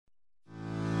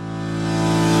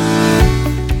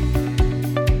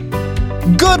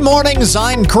Good morning,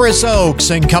 I'm Chris Oakes,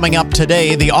 and coming up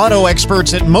today, the auto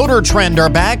experts at Motor Trend are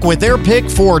back with their pick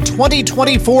for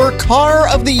 2024 Car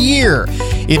of the Year.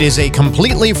 It is a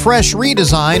completely fresh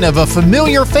redesign of a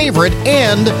familiar favorite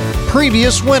and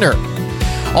previous winner.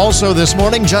 Also this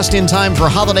morning, just in time for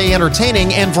holiday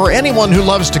entertaining and for anyone who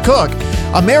loves to cook,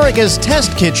 America's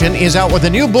Test Kitchen is out with a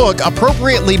new book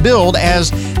appropriately billed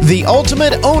as the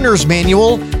ultimate owner's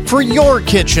manual for your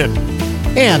kitchen.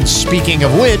 And speaking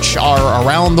of which, our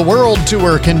Around the World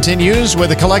tour continues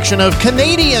with a collection of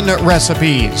Canadian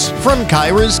recipes from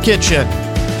Kyra's Kitchen.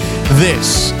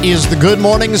 This is the Good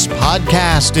Mornings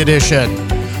Podcast Edition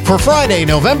for Friday,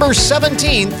 November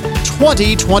 17th,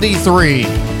 2023.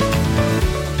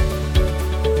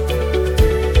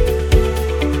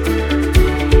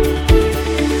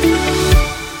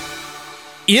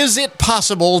 Is it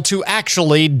possible to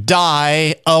actually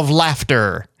die of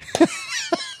laughter?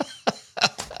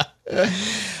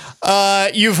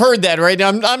 You've heard that, right?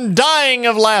 I'm dying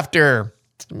of laughter.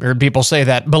 I've heard people say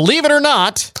that. Believe it or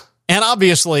not, and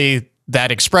obviously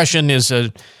that expression is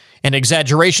an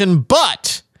exaggeration,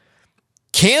 but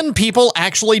can people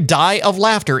actually die of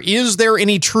laughter? Is there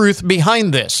any truth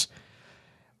behind this?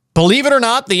 Believe it or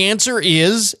not, the answer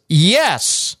is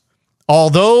yes.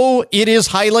 Although it is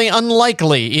highly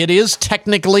unlikely, it is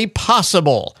technically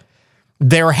possible.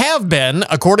 There have been,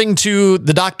 according to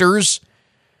the doctors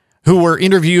who were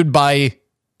interviewed by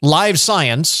Live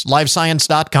Science,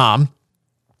 livescience.com,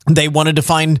 they wanted to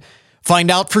find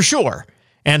out for sure.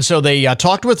 And so they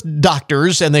talked with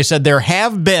doctors, and they said there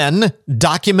have been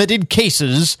documented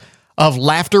cases of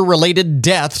laughter-related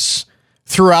deaths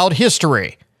throughout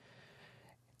history.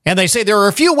 And they say there are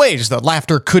a few ways that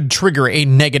laughter could trigger a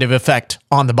negative effect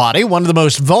on the body. One of the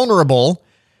most vulnerable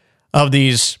of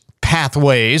these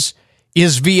pathways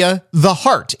is via the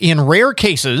heart. In rare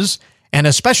cases, an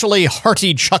especially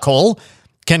hearty chuckle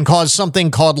can cause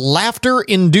something called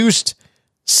laughter-induced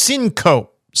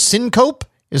syncope. Syncope?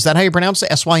 Is that how you pronounce it?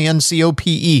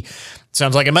 S-Y-N-C-O-P-E.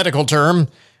 Sounds like a medical term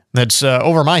that's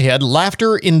over my head.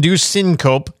 Laughter-induced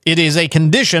syncope. It is a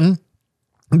condition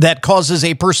that causes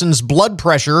a person's blood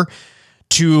pressure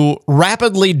to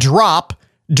rapidly drop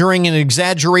during an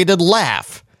exaggerated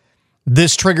laugh.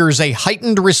 This triggers a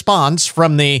heightened response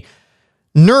from the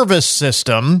nervous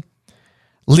system,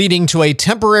 leading to a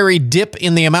temporary dip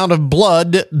in the amount of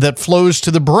blood that flows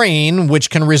to the brain, which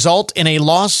can result in a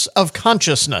loss of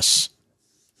consciousness.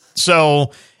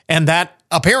 So, and that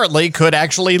apparently could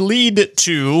actually lead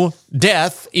to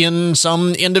death in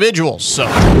some individuals. So,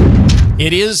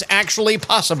 it is actually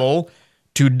possible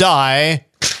to die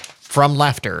from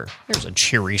laughter. There's a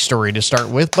cheery story to start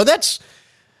with, but that's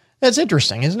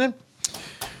interesting, isn't it?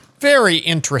 Very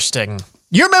interesting.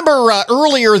 You remember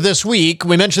earlier this week,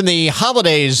 we mentioned the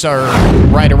holidays are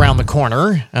right around the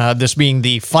corner, this being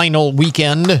the final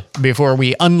weekend before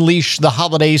we unleash the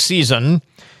holiday season.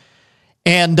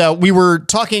 And we were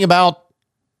talking about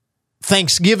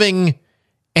Thanksgiving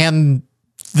and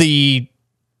the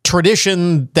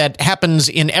tradition that happens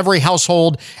in every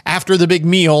household after the big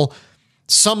meal.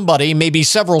 Somebody, maybe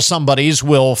several somebodies,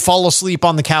 will fall asleep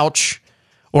on the couch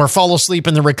or fall asleep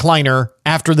in the recliner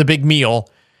after the big meal.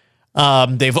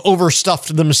 They've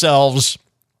overstuffed themselves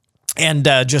and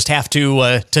just have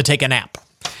to take a nap.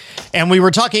 And we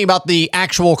were talking about the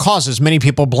actual causes. Many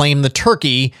people blame the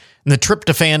turkey, the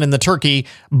tryptophan in the turkey,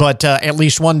 but at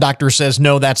least one doctor says,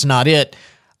 no, that's not it.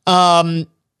 And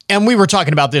we were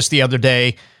talking about this the other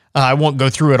day. I won't go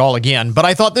through it all again, but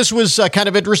I thought this was kind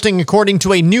of interesting. According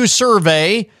to a new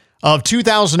survey of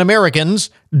 2,000 Americans,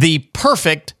 the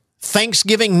perfect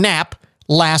Thanksgiving nap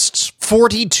lasts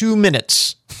 42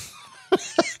 minutes.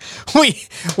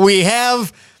 We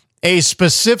have a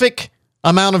specific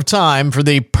amount of time for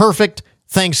the perfect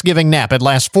Thanksgiving nap. It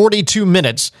lasts 42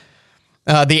 minutes.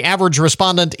 The average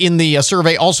respondent in the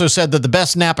survey also said that the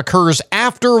best nap occurs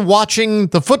after watching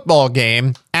the football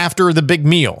game after the big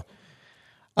meal.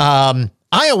 I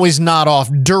always nod off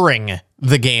during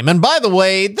the game. And by the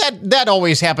way, that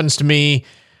always happens to me.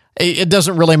 It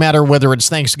doesn't really matter whether it's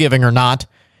Thanksgiving or not.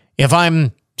 If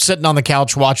I'm sitting on the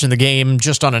couch watching the game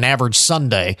just on an average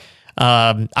Sunday,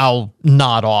 I'll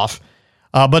nod off.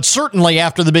 But certainly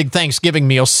after the big Thanksgiving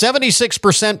meal,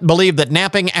 76% believe that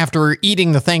napping after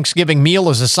eating the Thanksgiving meal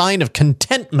is a sign of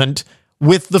contentment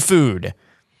with the food.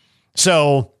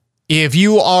 So if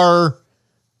you are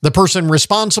the person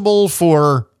responsible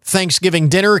for Thanksgiving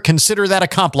dinner, consider that a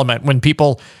compliment when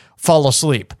people fall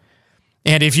asleep.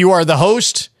 And if you are the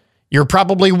host, you're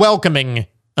probably welcoming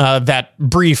that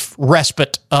brief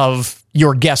respite of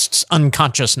your guest's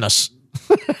unconsciousness.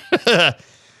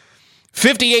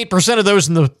 58% of those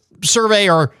in the survey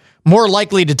are more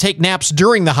likely to take naps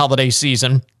during the holiday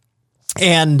season.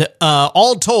 And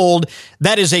all told,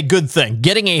 that is a good thing.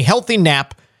 Getting a healthy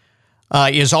nap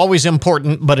is always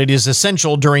important, but it is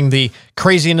essential during the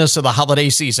craziness of the holiday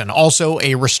season. Also,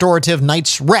 a restorative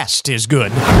night's rest is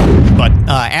good. But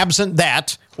absent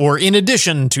that, or in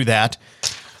addition to that,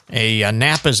 a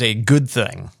nap is a good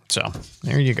thing. So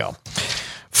there you go.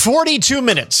 42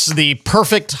 minutes, the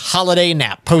perfect holiday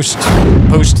nap,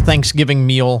 post-Thanksgiving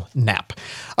meal nap.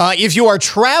 If you are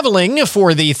traveling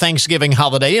for the Thanksgiving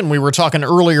holiday, and we were talking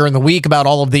earlier in the week about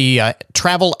all of the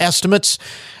travel estimates,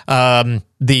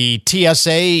 the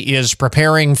TSA is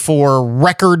preparing for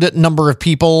record number of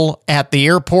people at the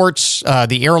airports.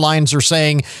 The airlines are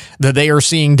saying that they are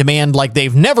seeing demand like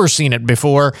they've never seen it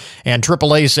before, and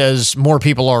AAA says more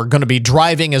people are going to be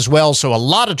driving as well, so a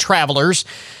lot of travelers.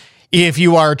 If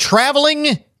you are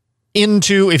flying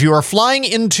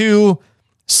into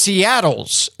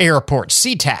Seattle's airport,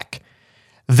 SeaTac,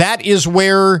 that is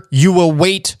where you will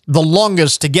wait the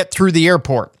longest to get through the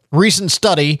airport. Recent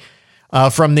study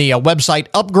from the website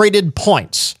Upgraded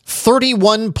Points,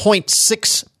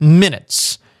 31.6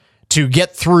 minutes to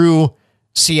get through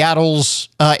Seattle's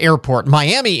airport.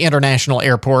 Miami International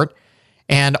Airport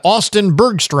and Austin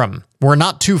Bergstrom were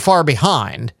not too far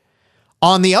behind.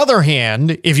 On the other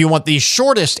hand, if you want the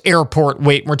shortest airport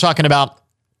wait, we're talking about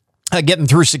getting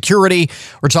through security.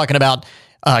 We're talking about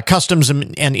customs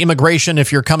and immigration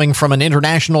if you're coming from an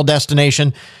international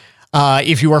destination.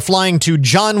 If you are flying to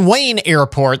John Wayne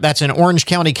Airport, that's in Orange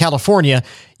County, California,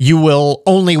 you will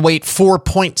only wait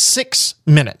 4.6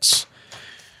 minutes.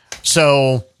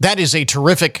 So that is a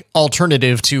terrific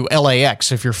alternative to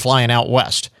LAX if you're flying out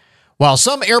west. While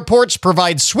some airports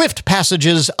provide swift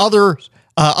passages,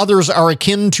 others are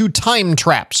akin to time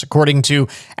traps, according to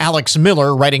Alex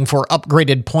Miller, writing for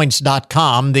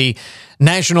UpgradedPoints.com. The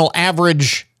national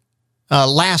average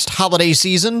last holiday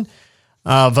season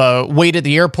of wait at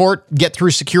the airport, get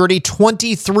through security,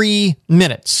 23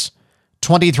 minutes.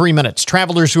 23 minutes.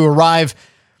 Travelers who arrive,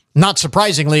 not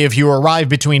surprisingly, if you arrive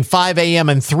between 5 a.m.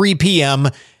 and 3 p.m.,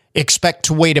 expect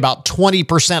to wait about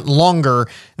 20% longer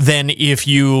than if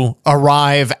you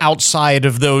arrive outside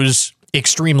of those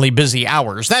extremely busy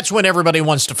hours. That's when everybody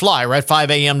wants to fly, right?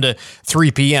 5 a.m. to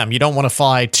 3 p.m. You don't want to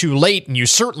fly too late, and you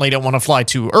certainly don't want to fly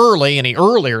too early, any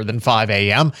earlier than 5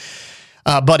 a.m.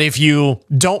 But if you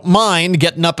don't mind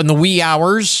getting up in the wee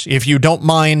hours, if you don't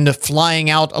mind flying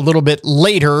out a little bit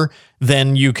later,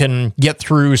 then you can get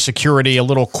through security a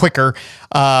little quicker.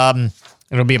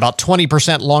 It'll be about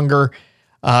 20% longer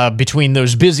between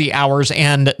those busy hours,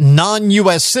 and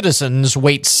non-U.S. citizens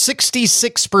wait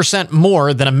 66%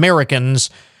 more than Americans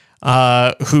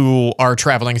who are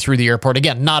traveling through the airport.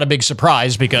 Again, not a big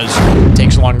surprise because it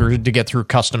takes longer to get through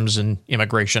customs and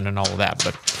immigration and all of that,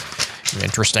 but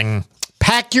interesting.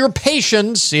 Pack your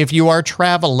patience if you are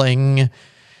traveling.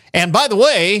 And by the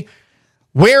way,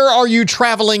 where are you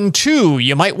traveling to?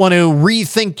 You might want to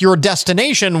rethink your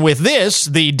destination with this.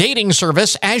 The dating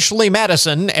service, Ashley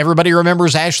Madison. Everybody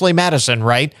remembers Ashley Madison,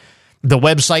 right? The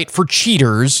website for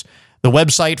cheaters, the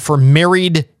website for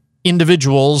married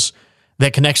individuals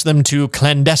that connects them to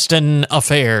clandestine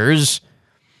affairs.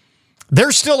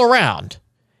 They're still around.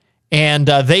 And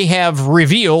they have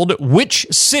revealed which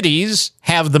cities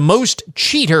have the most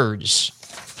cheaters.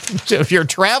 So if you're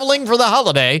traveling for the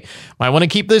holiday, might want to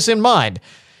keep this in mind.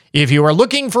 If you are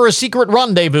looking for a secret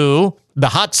rendezvous, the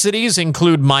hot cities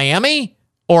include Miami,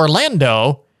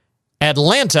 Orlando,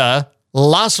 Atlanta,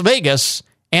 Las Vegas,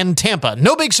 and Tampa.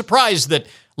 No big surprise that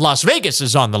Las Vegas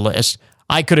is on the list.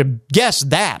 I could have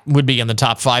guessed that would be in the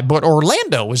top 5, but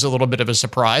Orlando was a little bit of a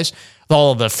surprise. With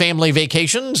all of the family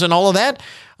vacations and all of that.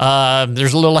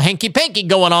 There's a little hanky-panky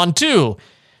going on, too,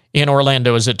 in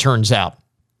Orlando, as it turns out.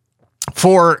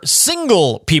 For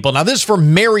single people, now this is for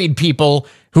married people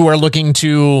who are looking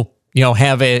to,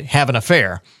 have an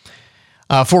affair.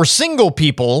 For single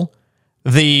people,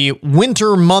 the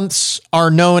winter months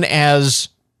are known as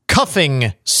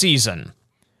cuffing season.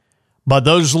 But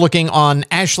those looking on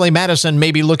Ashley Madison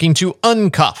may be looking to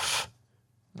uncuff.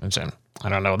 I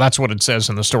don't know. That's what it says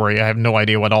in the story. I have no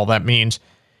idea what all that means.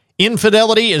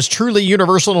 Infidelity is truly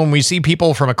universal, and we see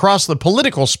people from across the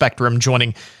political spectrum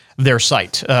joining their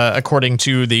site, according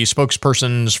to the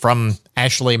spokespersons from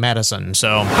Ashley Madison.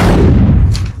 So,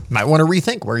 might want to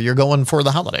rethink where you're going for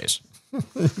the holidays.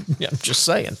 Yeah, I'm just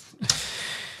saying.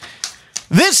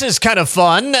 This is kind of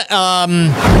fun.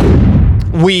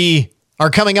 We are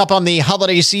coming up on the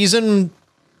holiday season,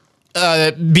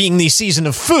 being the season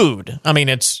of food. I mean,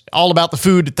 it's all about the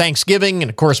food at Thanksgiving and,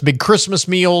 of course, big Christmas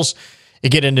meals. You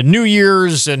get into New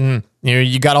Year's and,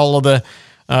 you got all of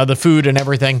the food and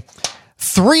everything.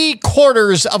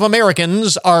 3/4 of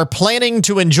Americans are planning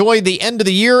to enjoy the end of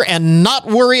the year and not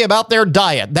worry about their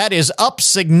diet. That is up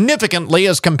significantly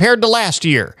as compared to last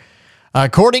year.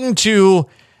 According to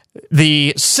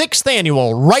the 6th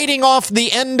annual Writing Off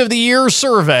the End of the Year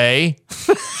survey,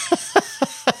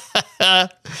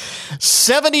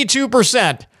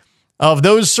 72% of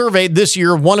those surveyed this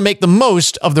year want to make the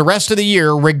most of the rest of the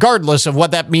year, regardless of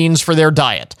what that means for their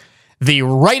diet. The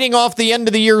Writing Off the End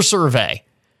of the Year survey.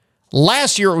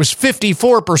 Last year, it was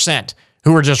 54%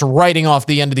 who were just writing off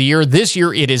the end of the year. This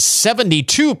year, it is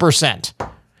 72%.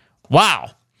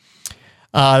 Wow.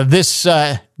 This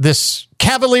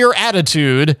cavalier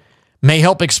attitude may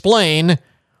help explain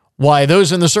why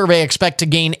those in the survey expect to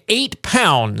gain 8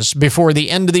 pounds before the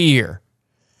end of the year.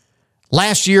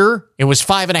 Last year, it was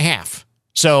 5.5.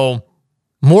 So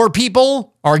more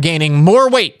people are gaining more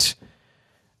weight,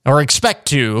 or expect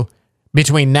to,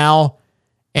 between now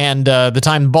and the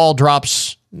time the ball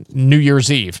drops New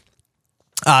Year's Eve.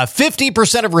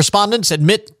 50% of respondents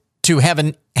admit to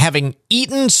having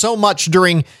eaten so much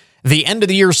during the end of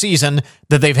the year season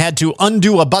that they've had to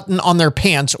undo a button on their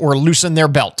pants or loosen their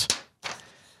belt.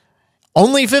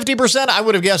 Only 50%? I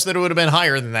would have guessed that it would have been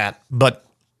higher than that, but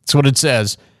that's what it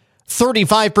says.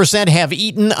 35% have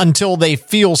eaten until they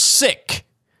feel sick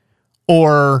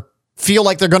or feel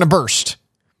like they're going to burst.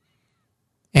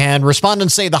 And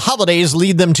respondents say the holidays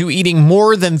lead them to eating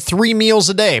more than 3 meals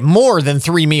a day. More than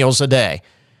 3 meals a day.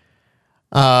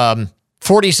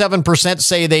 47%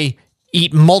 say they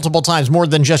eat multiple times, more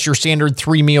than just your standard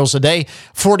 3 meals a day.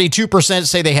 42%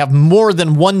 say they have more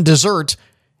than one dessert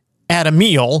at a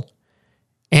meal.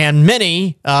 And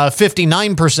many,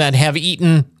 59%, have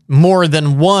eaten more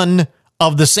than one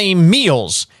of the same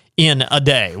meals in a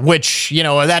day, which,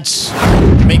 that's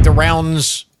make the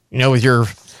rounds, with your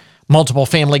multiple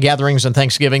family gatherings and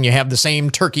Thanksgiving. You have the same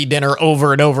turkey dinner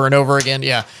over and over and over again.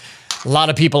 Yeah, a lot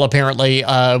of people apparently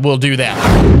will do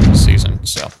that this season.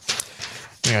 So,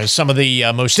 some of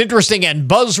the most interesting and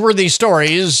buzzworthy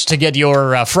stories to get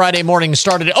your Friday morning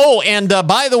started. Oh, and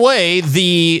by the way,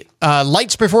 the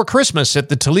lights before Christmas at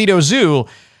the Toledo Zoo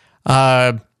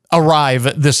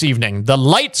arrive this evening. The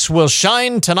lights will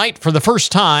shine tonight for the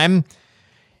first time.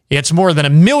 It's more than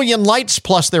 1 million lights,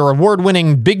 plus their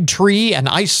award-winning Big Tree and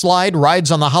Ice Slide, rides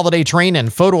on the holiday train,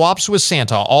 and photo ops with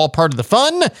Santa, all part of the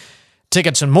fun.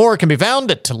 Tickets and more can be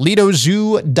found at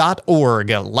toledozoo.org.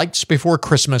 Lights before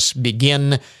Christmas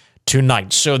begin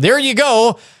tonight. So there you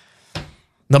go.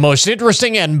 The most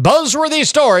interesting and buzzworthy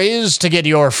stories to get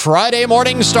your Friday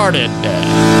morning started.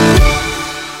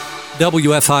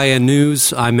 WFIN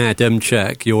News, I'm Matt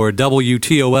Demchek. Your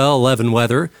WTOL 11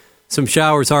 weather. Some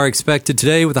showers are expected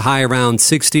today with a high around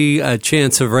 60, a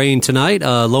chance of rain tonight,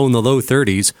 low in the low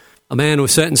 30s. A man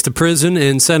was sentenced to prison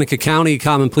in Seneca County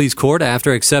Common Pleas Court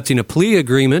after accepting a plea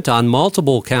agreement on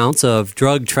multiple counts of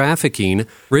drug trafficking.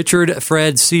 Richard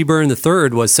Fred Seaburn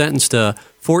III was sentenced to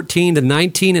 14 to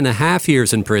 19 and a half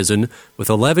years in prison, with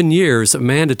 11 years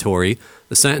mandatory.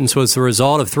 The sentence was the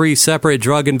result of 3 separate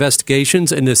drug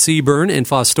investigations into Seaburn and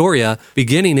Fostoria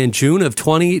beginning in June of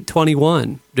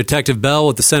 2021. Detective Bell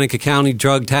with the Seneca County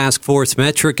Drug Task Force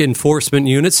Metric Enforcement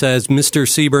Unit says Mr.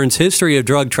 Seaburn's history of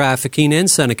drug trafficking in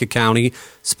Seneca County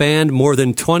spanned more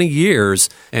than 20 years,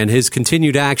 and his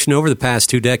continued action over the past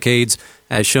 2 decades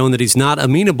has shown that he's not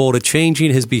amenable to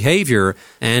changing his behavior,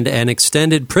 and an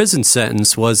extended prison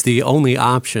sentence was the only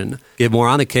option. Get more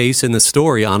on the case in the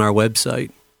story on our website.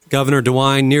 Governor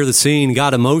DeWine near the scene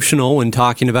got emotional when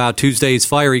talking about Tuesday's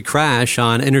fiery crash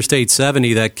on Interstate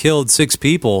 70 that killed 6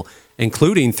 people,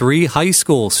 including 3 high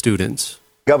school students.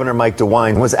 Governor Mike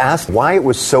DeWine was asked why it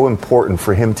was so important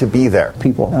for him to be there.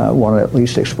 People want to at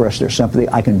least express their sympathy.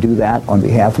 I can do that on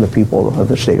behalf of the people of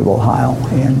the state of Ohio.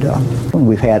 And when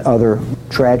we've had other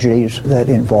tragedies that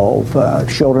involve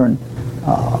children,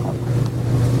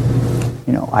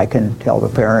 I can tell the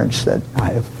parents that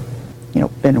I have,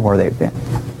 been where they've been.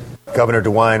 Governor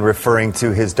DeWine referring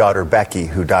to his daughter Becky,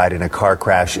 who died in a car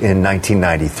crash in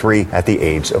 1993 at the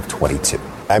age of 22.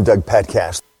 I'm Doug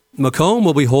Petcast. Macomb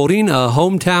will be holding a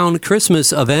hometown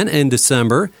Christmas event in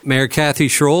December. Mayor Kathy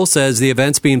Schroll says the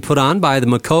event's being put on by the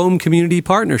Macomb Community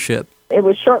Partnership. It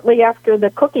was shortly after the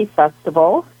Cookie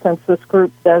Festival, since this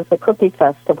group does the Cookie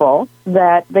Festival,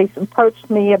 that they approached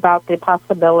me about the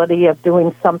possibility of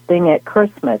doing something at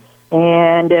Christmas.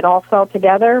 And it all fell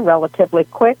together relatively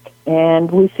quick, and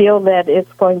we feel that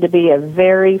it's going to be a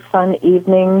very fun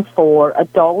evening for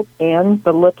adults and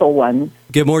the little ones.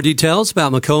 Get more details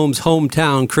about Macomb's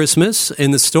hometown Christmas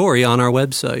in the story on our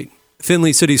website.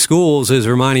 Findlay City Schools is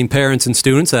reminding parents and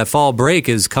students that fall break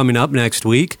is coming up next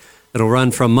week. It'll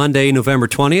run from Monday, November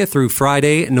 20th through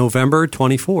Friday, November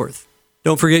 24th.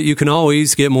 Don't forget, you can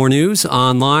always get more news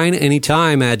online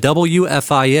anytime at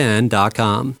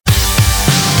WFIN.com.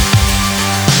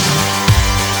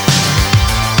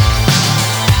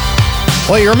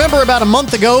 Well, you remember about a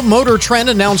month ago, Motor Trend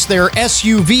announced their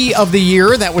SUV of the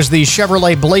year. That was the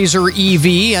Chevrolet Blazer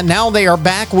EV, and now they are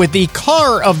back with the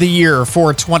car of the year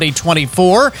for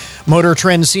 2024. Motor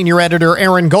Trend senior editor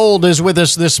Aaron Gold is with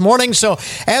us this morning. So,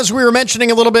 as we were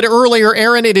mentioning a little bit earlier,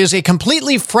 Aaron, it is a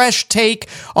completely fresh take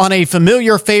on a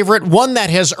familiar favorite, one that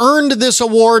has earned this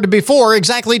award before,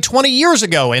 exactly 20 years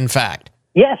ago, in fact.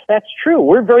 Yes, that's true.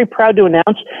 We're very proud to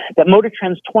announce that Motor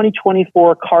Trend's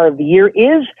 2024 Car of the Year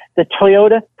is the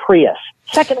Toyota Prius.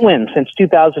 Second win since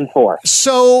 2004.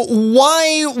 So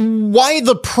why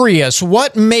the Prius?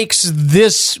 What makes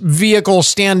this vehicle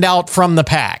stand out from the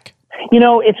pack? You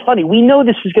know, it's funny. We know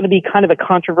this is going to be kind of a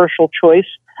controversial choice.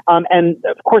 And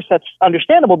of course, that's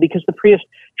understandable because the Prius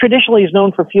traditionally is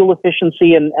known for fuel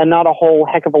efficiency and not a whole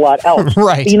heck of a lot else.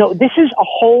 Right. You know, this is a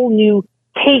whole new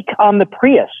take on the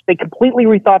Prius. They completely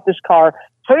rethought this car.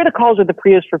 Toyota calls it the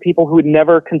Prius for people who would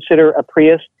never consider a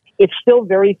Prius. It's still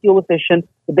very fuel efficient.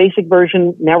 The basic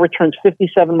version now returns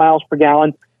 57 miles per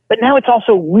gallon, but now it's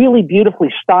also really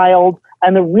beautifully styled.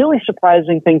 And the really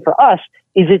surprising thing for us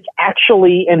is it's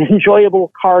actually an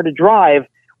enjoyable car to drive,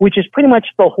 which is pretty much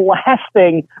the last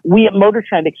thing we at Motor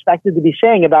Trend expected to be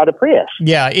saying about a Prius.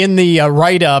 Yeah, in the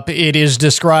write-up, it is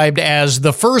described as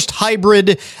the first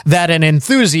hybrid that an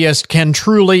enthusiast can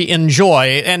truly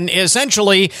enjoy. And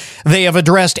essentially, they have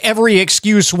addressed every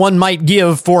excuse one might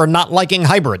give for not liking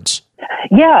hybrids.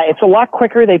 Yeah, it's a lot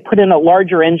quicker. They put in a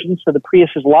larger engine, so the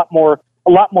Prius is a lot more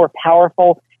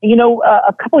powerful. You know,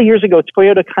 a couple of years ago,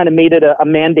 Toyota kind of made it a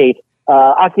mandate.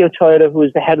 Akio Toyoda, who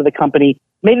is the head of the company,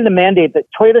 made it a mandate that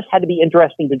Toyotas had to be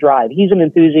interesting to drive. He's an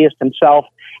enthusiast himself.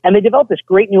 And they developed this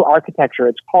great new architecture.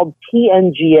 It's called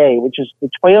TNGA, which is the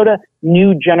Toyota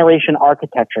New Generation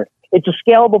Architecture. It's a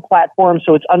scalable platform,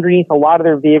 so it's underneath a lot of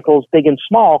their vehicles, big and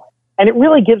small. And it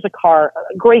really gives a car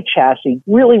a great chassis,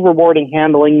 really rewarding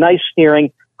handling, nice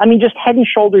steering. I mean, just head and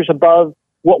shoulders above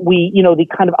what the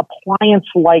kind of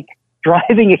appliance-like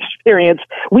driving experience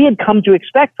we had come to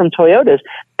expect from Toyotas.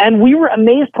 And we were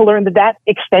amazed to learn that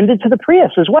extended to the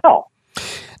Prius as well.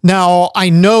 Now,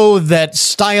 I know that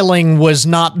styling was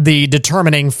not the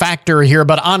determining factor here,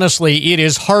 but honestly, it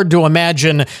is hard to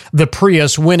imagine the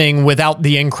Prius winning without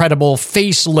the incredible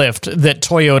facelift that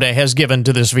Toyota has given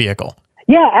to this vehicle.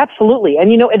 Yeah, absolutely.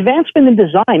 And, you know, advancement in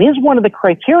design is one of the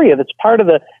criteria that's part of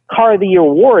the Car of the Year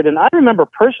award. And I remember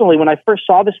personally when I first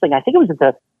saw this thing, I think it was at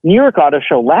the New York Auto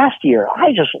Show last year, I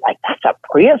just like, that's a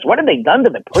Prius? What have they done to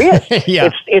the Prius?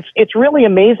 Yeah. It's really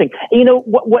amazing. And, you know,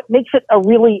 what makes it a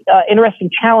really interesting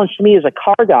challenge to me as a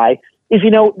car guy is,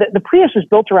 you know, the Prius is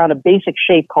built around a basic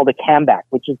shape called a camback,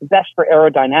 which is the best for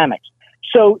aerodynamics.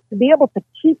 So to be able to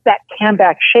keep that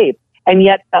camback shape, and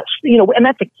yet, and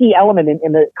that's a key element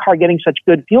in the car getting such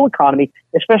good fuel economy,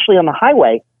 especially on the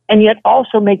highway, and yet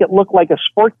also make it look like a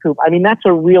sport coupe. I mean, that's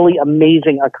a really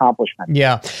amazing accomplishment.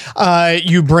 Yeah.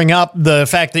 You bring up the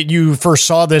fact that you first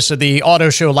saw this at the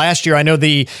auto show last year. I know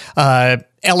the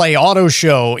LA Auto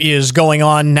Show is going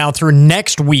on now through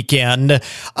next weekend.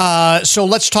 So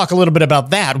let's talk a little bit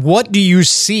about that. What do you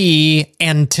see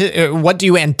and what do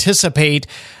you anticipate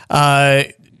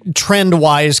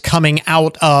trend-wise coming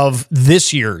out of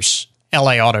this year's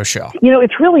LA Auto Show? You know,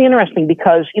 it's really interesting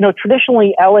because, you know,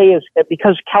 traditionally LA is,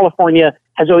 because California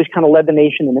has always kind of led the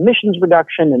nation in emissions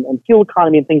reduction and fuel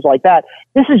economy and things like that.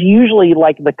 This is usually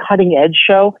like the cutting edge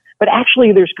show, but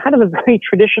actually there's kind of a very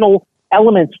traditional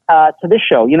element to this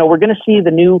show. You know, we're going to see the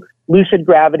new Lucid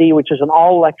Gravity, which is an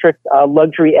all-electric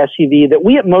luxury SUV that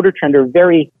we at Motor Trend are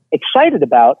very excited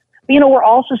about. But, you know, we're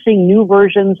also seeing new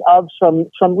versions of some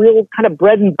real kind of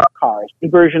bread and butter cars. New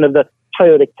version of the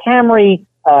Toyota Camry,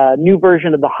 new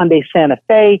version of the Hyundai Santa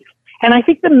Fe. And I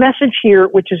think the message here,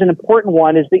 which is an important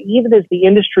one, is that even as the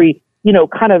industry, you know,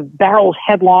 kind of barrels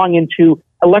headlong into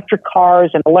electric cars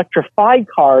and electrified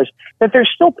cars, that there's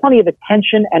still plenty of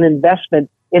attention and investment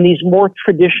in these more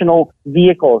traditional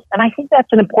vehicles. And I think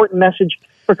that's an important message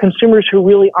for consumers who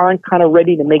really aren't kind of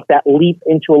ready to make that leap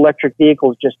into electric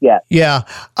vehicles just yet. Yeah.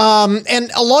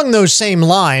 And along those same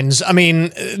lines, I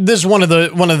mean, this is one of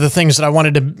the things that I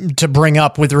wanted to bring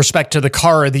up with respect to the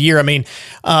car of the year. I mean,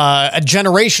 a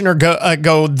generation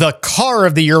ago, the car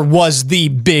of the year was the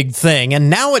big thing. And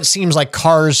now it seems like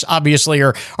cars obviously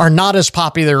are not as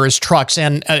popular as trucks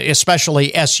and especially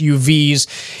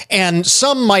SUVs. And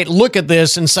some might look at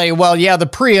this and say, well, yeah, the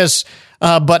Prius,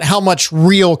 but how much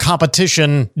real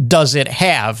competition does it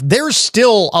have? There's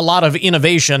still a lot of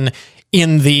innovation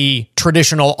in the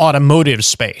traditional automotive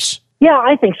space. Yeah,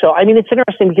 I think so. I mean, it's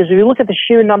interesting because if you look at the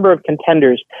sheer number of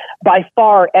contenders, by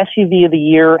far SUV of the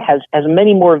year has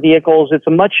many more vehicles. It's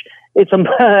a much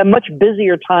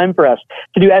busier time for us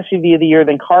to do SUV of the year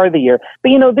than car of the year.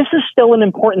 But this is still an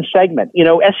important segment.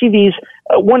 SUVs.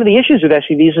 One of the issues with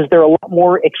SUVs is they're a lot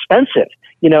more expensive.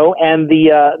 And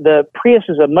the Prius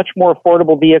is a much more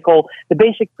affordable vehicle. The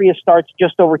basic Prius starts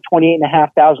just over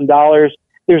 $28,500.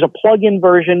 There's a plug-in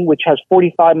version which has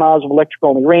 45 miles of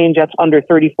electric-only range. That's under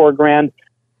 $34,000.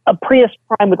 A Prius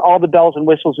Prime with all the bells and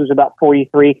whistles is about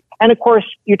 $43,000. And of course,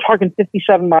 you're talking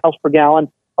 57 miles per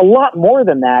gallon. A lot more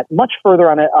than that, much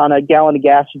further on a gallon of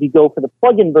gas if you go for the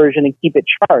plug-in version and keep it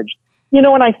charged.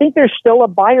 And I think there's still a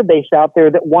buyer base out there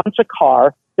that wants a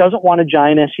car, doesn't want a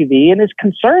giant SUV, and is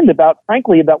concerned about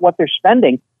what they're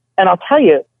spending. And I'll tell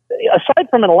you, aside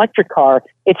from an electric car,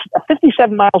 it's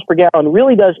 57 miles per gallon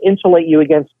really does insulate you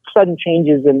against sudden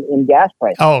changes in gas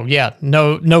prices. Oh, yeah.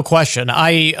 No question.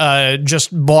 I just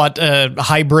bought a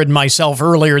hybrid myself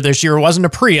earlier this year. It wasn't a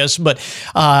Prius, but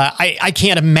I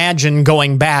can't imagine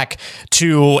going back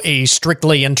to a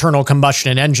strictly internal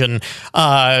combustion engine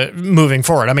moving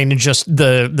forward. I mean, just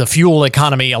the fuel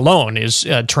economy alone is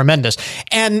tremendous.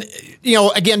 And,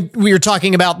 again, we were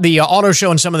talking about the auto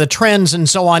show and some of the trends and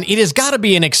so on. It has got to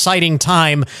be an exciting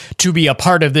time to be a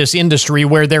part of this industry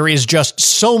where there is just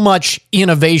so much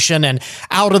innovation and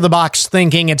out-of-the-box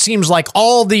thinking. It seems like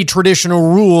all the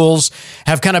traditional rules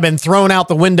have kind of been thrown out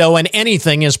the window and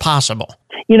anything is possible.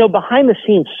 Behind the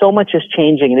scenes, so much is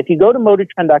changing. And if you go to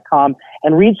MotorTrend.com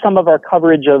and read some of our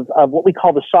coverage of what we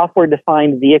call the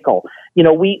software-defined vehicle,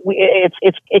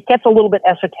 it gets a little bit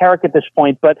esoteric at this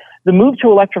point, but the move to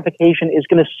electrification is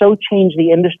going to so change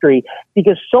the industry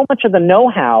because so much of the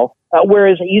know-how,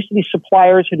 whereas it used to be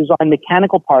suppliers who design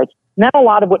mechanical parts, now a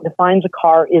lot of what defines a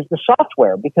car is the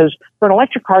software, because for an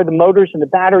electric car, the motors and the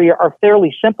battery are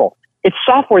fairly simple. It's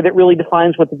software that really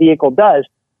defines what the vehicle does.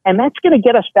 And that's going to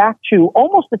get us back to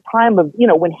almost the time of,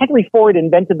 when Henry Ford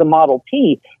invented the Model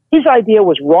T. His idea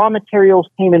was raw materials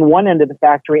came in one end of the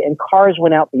factory and cars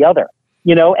went out the other.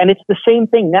 And it's the same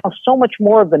thing now. So much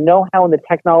more of the know-how and the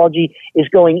technology is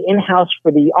going in-house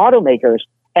for the automakers.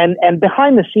 And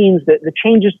behind the scenes, the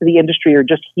changes to the industry are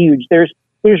just huge. There's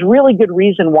really good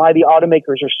reason why the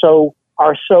automakers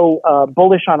are so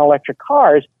bullish on electric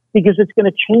cars, because it's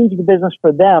going to change the business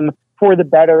for them for the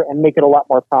better and make it a lot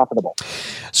more profitable.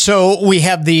 So we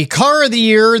have the car of the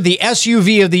year, the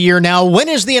SUV of the year now. When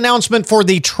is the announcement for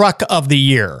the truck of the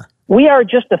year? We are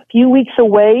just a few weeks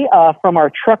away from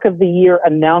our Truck of the Year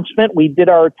announcement. We did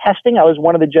our testing. I was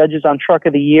one of the judges on Truck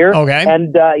of the Year. Okay.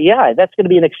 And that's going to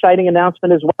be an exciting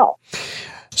announcement as well.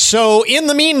 So in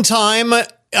the meantime,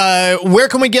 where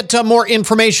can we get more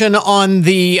information on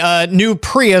the new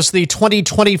Prius, the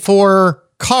 2024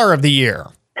 car of the year?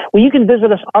 Well, you can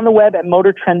visit us on the web at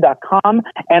MotorTrend.com,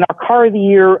 and our Car of the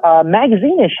Year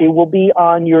magazine issue will be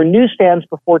on your newsstands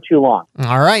before too long.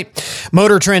 All right.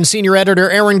 Motor Trend Senior Editor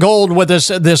Aaron Gold with us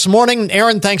this morning.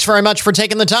 Aaron, thanks very much for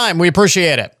taking the time. We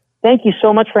appreciate it. Thank you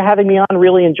so much for having me on.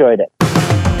 Really enjoyed it.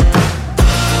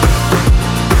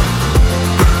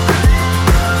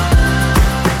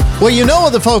 Well,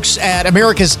 the folks at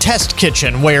America's Test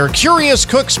Kitchen, where curious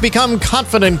cooks become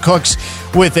confident cooks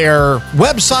with their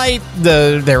website,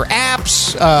 their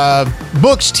apps,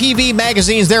 books, TV,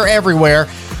 magazines, they're everywhere.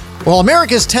 Well,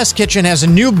 America's Test Kitchen has a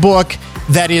new book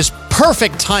that is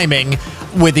perfect timing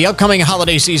with the upcoming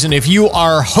holiday season. If you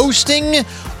are hosting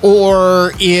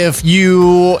or if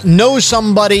you know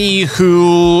somebody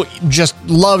who just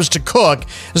loves to cook,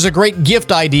 this is a great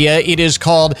gift idea. It is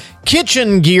called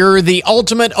Kitchen Gear, the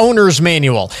Ultimate Owner's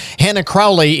Manual. Hannah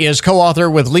Crowley is co-author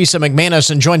with Lisa McManus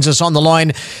and joins us on the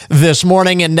line this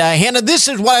morning. And Hannah, this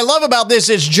is what I love about this.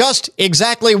 It's just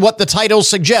exactly what the title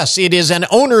suggests. It is an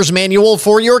owner's manual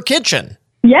for your kitchen.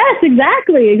 Yes,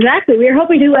 exactly. We are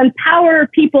hoping to empower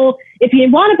people. If you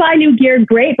want to buy new gear,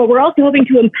 great, but we're also hoping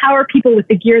to empower people with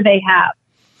the gear they have.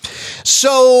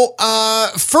 So,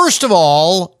 first of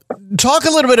all, talk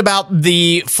a little bit about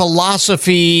the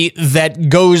philosophy that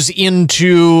goes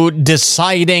into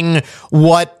deciding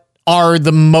what are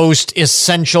the most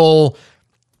essential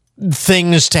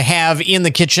things to have in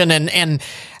the kitchen and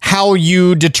how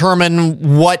you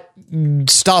determine what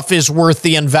stuff is worth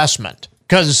the investment.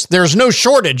 Because there's no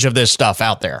shortage of this stuff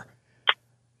out there.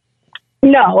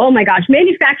 No, oh my gosh.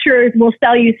 Manufacturers will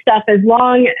sell you stuff as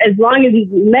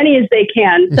many as they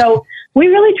can. So we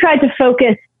really tried to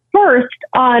focus first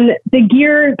on the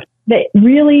gear that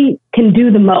really can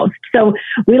do the most. So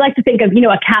we like to think of,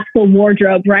 a capsule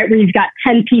wardrobe, right? Where you've got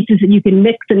 10 pieces that you can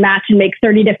mix and match and make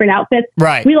 30 different outfits.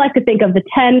 Right. We like to think of the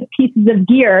 10 pieces of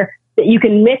gear that you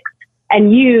can mix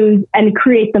and use and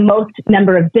create the most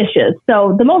number of dishes.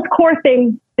 So the most core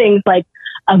things like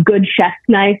a good chef's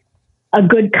knife, a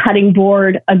good cutting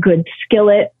board, a good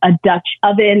skillet, a Dutch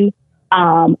oven,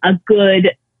 a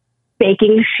good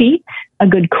baking sheet, a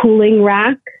good cooling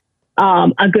rack,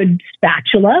 a good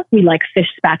spatula. We like fish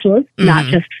spatulas, not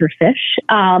just for fish.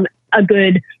 A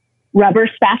good rubber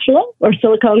spatula or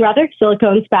silicone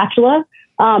spatula.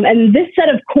 And this set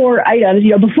of core items,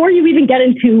 before you even get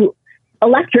into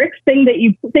electrics, things that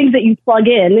you plug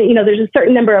in, there's a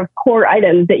certain number of core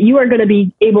items that you are going to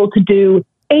be able to do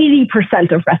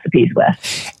 80% of recipes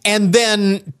with. And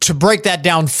then to break that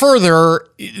down further,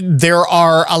 there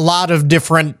are a lot of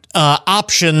different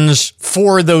options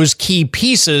for those key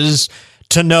pieces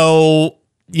to know,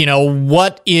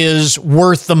 what is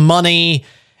worth the money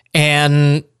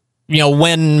and,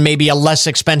 when maybe a less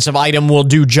expensive item will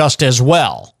do just as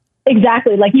well.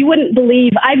 Exactly. Like you wouldn't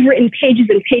believe, I've written pages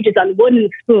and pages on wooden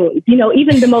spoons.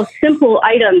 Even the most simple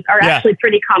items are actually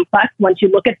pretty complex once you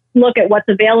look at what's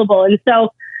available. And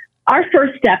so our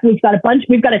first step, we've got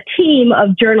a team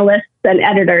of journalists and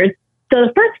editors. So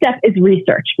the first step is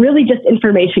research, really just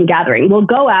information gathering. We'll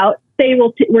go out, say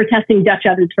we're testing Dutch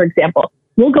ovens, for example.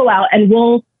 We'll go out and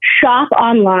we'll shop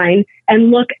online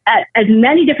and look at as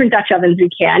many different Dutch ovens we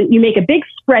can. You make a big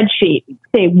spreadsheet,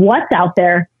 say what's out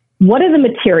there, what are the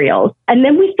materials, and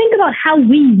then we think about how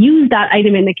we use that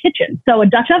item in the kitchen. So a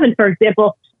Dutch oven, for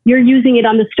example, you're using it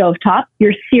on the stovetop,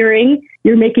 you're searing,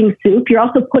 you're making soup, you're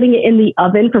also putting it in the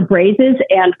oven for braises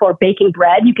and for baking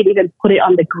bread. You can even put it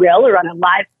on the grill or on a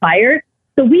live fire.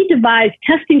 So we devise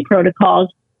testing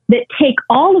protocols that take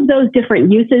all of those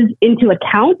different uses into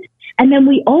account. And then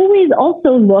we always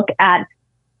also look at,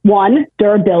 one,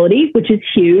 durability, which is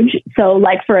huge. So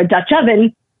like for a Dutch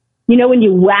oven, when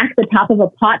you whack the top of a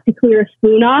pot to clear a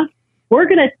spoon off, we're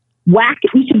going to whack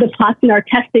each of the pots in our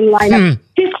testing lineup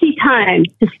 50 times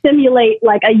to simulate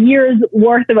like a year's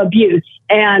worth of abuse.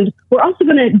 And we're also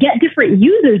going to get different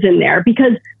users in there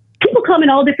because people come in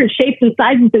all different shapes and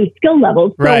sizes and skill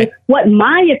levels. So what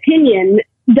my opinion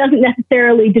doesn't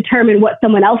necessarily determine what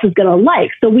someone else is going to like.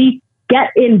 So we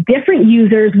get in different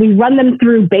users. We run them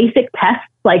through basic tests.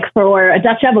 Like for a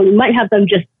Dutch oven, we might have them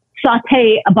just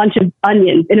saute a bunch of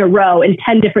onions in a row in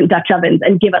 10 different Dutch ovens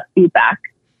and give us feedback.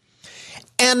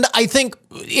 And I think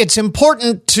it's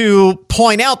important to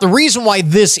point out the reason why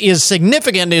this is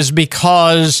significant is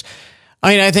because,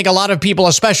 I think a lot of people,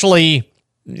 especially,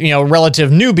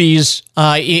 relative newbies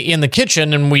in the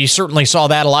kitchen, and we certainly saw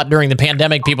that a lot during the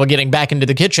pandemic, people getting back into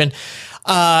the kitchen,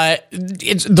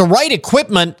 it's the right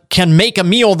equipment can make a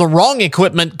meal. The wrong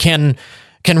equipment can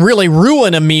really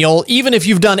ruin a meal, even if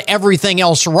you've done everything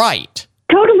else right.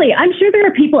 Totally. I'm sure there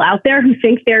are people out there who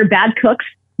think they're bad cooks,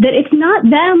 that it's not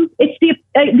them, it's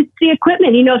the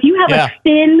equipment. If you have a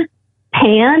thin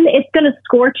pan, it's going to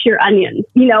scorch your onions,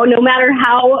 no matter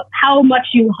how much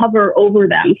you hover over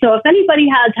them. So if anybody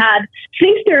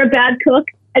thinks they're a bad cook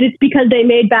and it's because they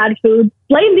made bad food,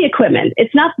 blame the equipment.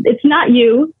 It's not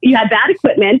you. You had bad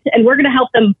equipment, and we're going to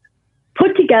help them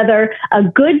put together a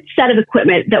good set of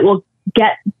equipment that will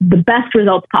get the best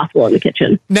results possible in the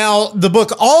kitchen. Now, the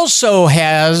book also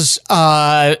has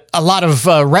a lot of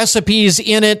recipes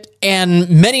in it, and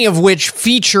many of which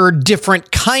feature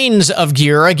different kinds of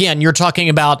gear. Again, you're talking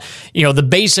about, the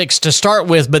basics to start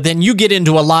with, but then you get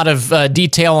into a lot of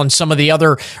detail on some of the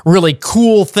other really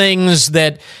cool things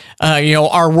that,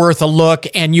 are worth a look,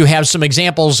 and you have some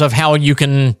examples of how you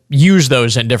can use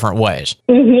those in different ways.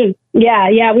 Mm-hmm.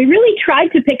 Yeah. We really tried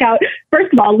to pick out,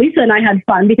 first of all, Lisa and I had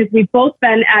fun because we've both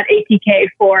been at ATK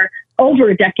for over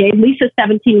a decade. Lisa's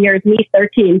 17 years, me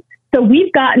 13. So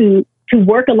we've gotten to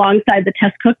work alongside the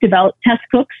test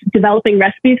cooks developing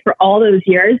recipes for all those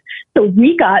years. So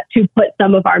we got to put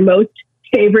some of our most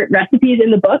favorite recipes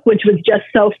in the book, which was just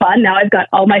so fun. Now I've got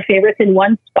all my favorites in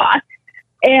one spot.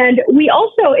 And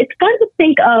it's fun to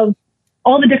think of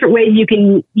all the different ways you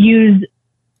can use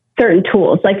certain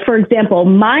tools. Like, for example,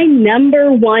 my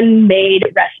number one made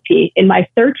recipe in my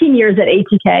 13 years at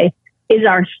ATK is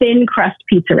our thin crust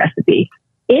pizza recipe.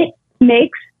 It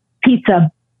makes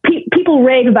pizza. People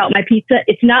rave about my pizza.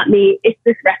 It's not me. It's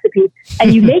this recipe.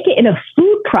 And you make it in a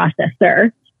food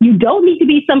processor. You don't need to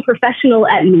be some professional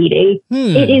at kneading.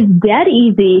 It is dead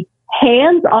easy,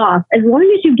 hands off. As long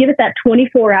as you give it that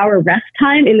 24-hour rest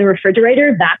time in the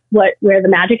refrigerator, that's where the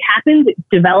magic happens. It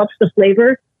develops the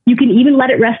flavor. You can even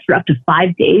let it rest for up to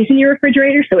 5 days in your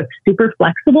refrigerator, so it's super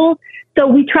flexible. So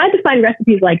we tried to find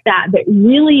recipes like that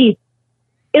really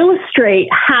illustrate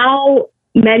how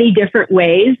many different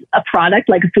ways a product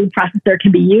like a food processor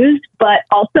can be used, but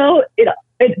also it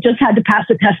it just had to pass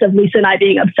the test of Lisa and I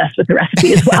being obsessed with the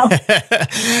recipe as well.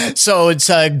 So it's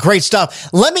great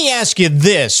stuff. Let me ask you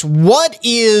this. What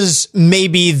is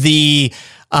maybe the,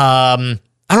 I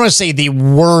don't want to say the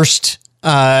worst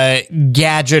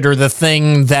gadget or the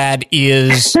thing that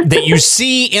is that you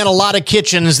see in a lot of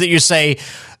kitchens that you say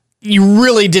you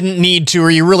really didn't need to,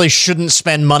 or you really shouldn't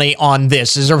spend money on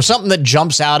this? Is there something that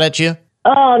jumps out at you?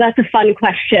 Oh, that's a fun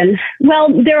question.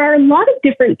 Well, there are a lot of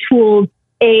different tools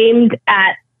aimed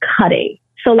at cutting.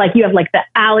 So like you have like the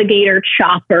alligator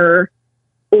chopper,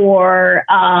 or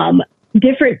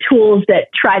different tools that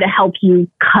try to help you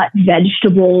cut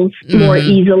vegetables more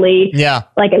easily. Yeah.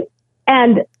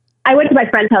 And I went to my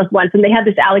friend's house once and they had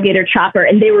this alligator chopper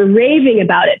and they were raving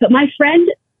about it. But my friend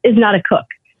is not a cook.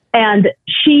 And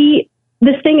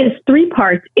this thing is 3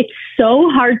 parts. It's so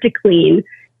hard to clean.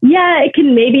 Yeah, it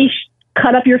can maybe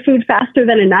cut up your food faster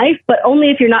than a knife, but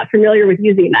only if you're not familiar with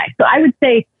using a knife. So I would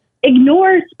say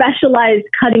ignore specialized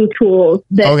cutting tools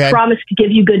that promise to give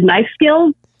you good knife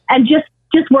skills, and just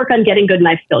work on getting good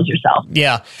knife skills yourself.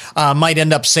 Yeah, might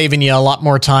end up saving you a lot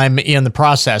more time in the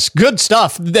process. Good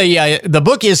stuff. The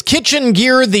book is Kitchen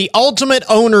Gear, The Ultimate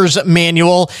Owner's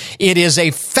Manual. It is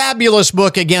a fabulous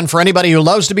book, again, for anybody who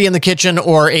loves to be in the kitchen,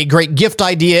 or a great gift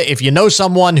idea if you know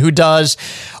someone who does.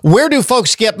 Where do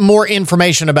folks get more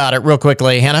information about it, real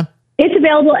quickly, Hannah? It's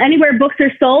available anywhere books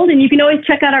are sold, and you can always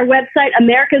check out our website,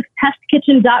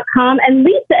 americastestkitchen.com. And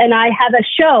Lisa and I have a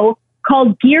show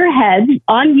called Gearheads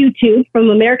on YouTube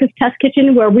from America's Test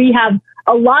Kitchen, where we have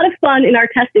a lot of fun in our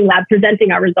testing lab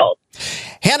presenting our results.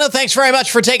 Hannah, thanks very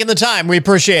much for taking the time. We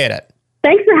appreciate it.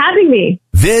 Thanks for having me.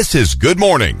 This is Good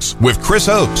Mornings with Chris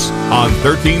Oakes on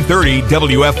 1330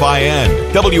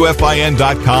 WFIN,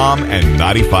 WFIN.com, and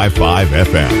 95.5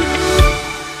 FM.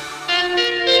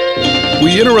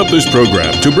 We interrupt this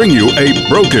program to bring you a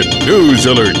broken news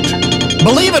alert.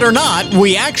 Believe it or not,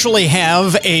 we actually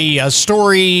have a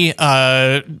story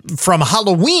from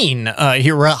Halloween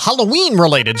here, a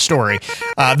Halloween-related story.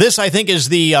 This, I think, is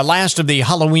the last of the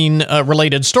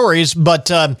Halloween-related stories, but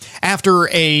after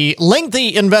a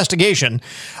lengthy investigation,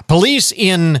 police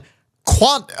in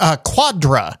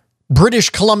Quadra,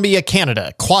 British Columbia,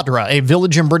 Canada, Quadra, a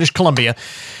village in British Columbia,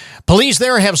 police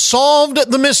there have solved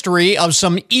the mystery of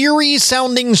some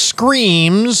eerie-sounding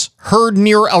screams heard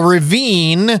near a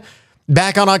ravine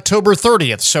back on October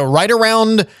 30th. So right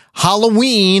around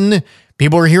Halloween,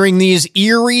 people are hearing these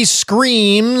eerie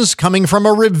screams coming from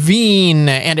a ravine.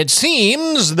 And it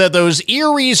seems that those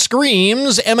eerie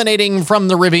screams emanating from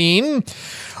the ravine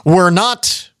were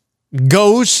not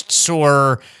ghosts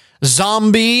or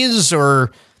zombies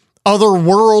or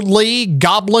otherworldly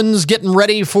goblins getting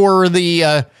ready for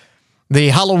the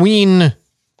Halloween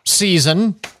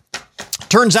season.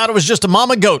 Turns out it was just a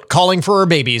mama goat calling for her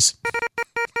babies.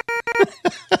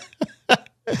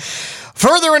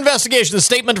 Further investigation, the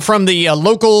statement from the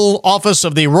local office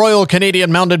of the Royal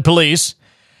Canadian Mounted Police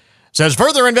says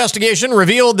further investigation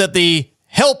revealed that the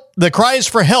cries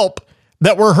for help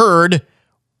that were heard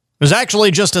was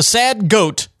actually just a sad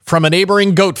goat from a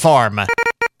neighboring goat farm.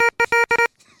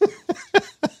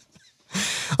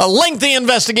 A lengthy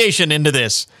investigation into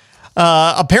this.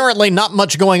 Apparently not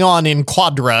much going on in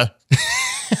Quadra,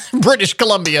 British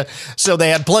Columbia, so they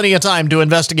had plenty of time to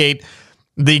investigate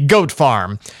the goat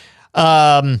farm.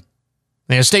 A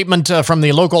statement from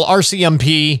the local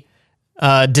RCMP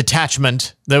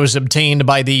detachment that was obtained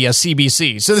by the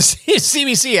CBC. So the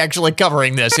CBC actually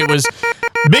covering this. It was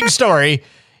a big story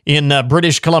in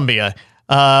British Columbia.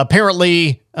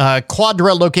 Apparently,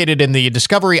 Quadra, located in the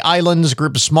Discovery Islands,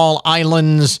 group of small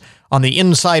islands on the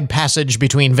inside passage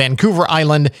between Vancouver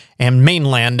Island and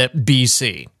mainland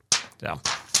BC. So.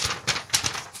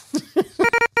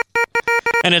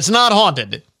 And it's not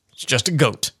haunted. It's just a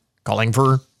goat calling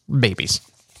for babies.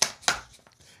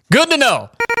 Good to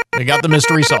know. We got the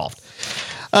mystery solved.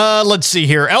 Let's see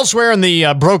here. Elsewhere in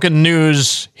the broken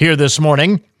news here this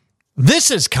morning, this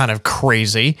is kind of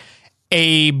crazy.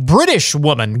 A British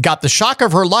woman got the shock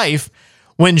of her life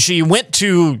when she went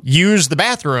to use the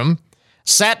bathroom,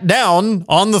 sat down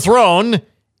on the throne,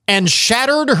 and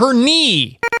shattered her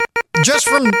knee just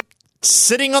from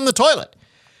sitting on the toilet.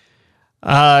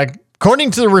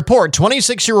 According to the report,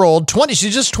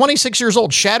 she's just 26 years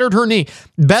old, shattered her knee.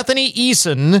 Bethany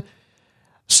Eason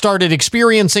started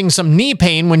experiencing some knee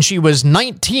pain when she was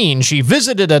 19. She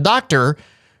visited a doctor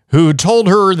who told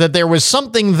her that there was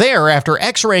something there after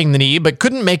x-raying the knee, but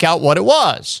couldn't make out what it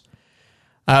was.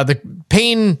 The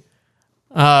pain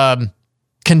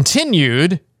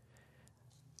continued,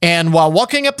 and while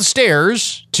walking up the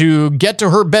stairs to get to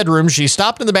her bedroom, she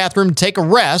stopped in the bathroom to take a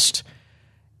rest,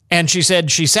 and she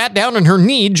said she sat down and her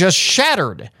knee just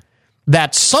shattered.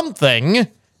 that something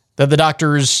that the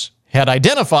doctors had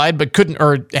identified but couldn't,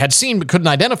 or had seen but couldn't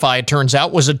identify, it turns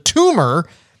out, was a tumor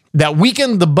that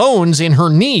weakened the bones in her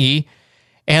knee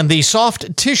and the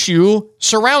soft tissue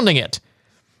surrounding it.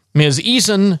 Ms.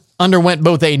 Eason underwent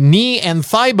both a knee and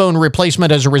thigh bone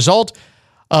replacement as a result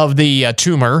of the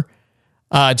tumor.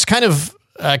 It's kind of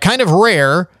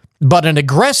rare, but an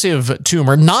aggressive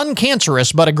tumor,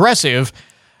 non-cancerous but aggressive,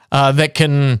 that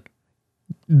can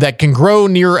grow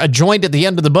near a joint at the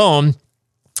end of the bone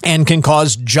and can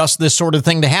cause just this sort of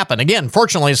thing to happen. Again,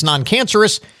 fortunately, it's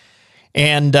non-cancerous,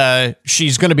 and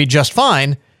she's going to be just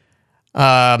fine.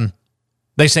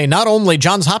 They say not only,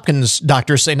 Johns Hopkins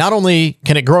doctors say not only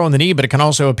can it grow in the knee, but it can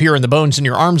also appear in the bones in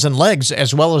your arms and legs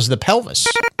as well as the pelvis.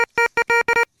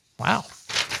 Wow.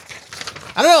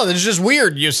 I don't know. It's just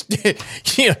weird. You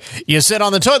sit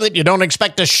on the toilet, you don't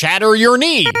expect to shatter your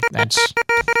knee. That's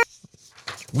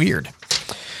weird.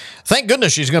 Thank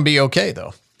goodness she's going to be okay,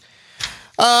 though.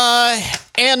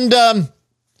 And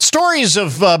stories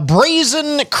of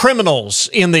brazen criminals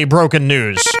in the broken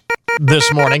news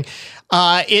this morning.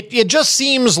 It just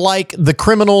seems like the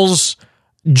criminals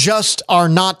just are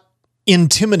not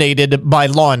intimidated by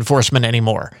law enforcement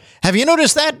anymore. Have you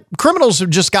noticed that? Criminals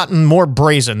have just gotten more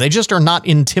brazen. They just are not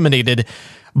intimidated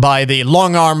by the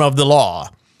long arm of the law.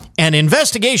 An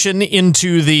investigation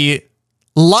into the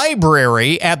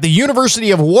library at the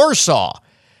University of Warsaw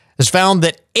has found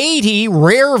that 80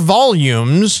 rare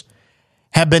volumes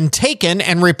have been taken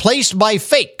and replaced by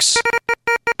fakes.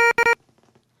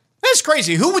 That's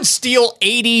crazy. Who would steal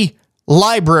 80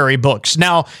 library books?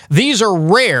 Now, these are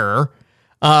rare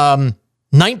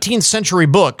 19th century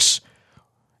books,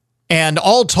 and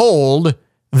all told,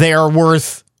 they are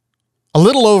worth a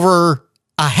little over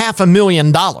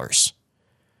 $500,000.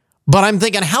 But I'm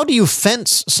thinking, how do you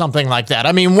fence something like that?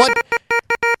 I mean, what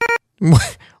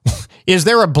is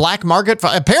there a black market for?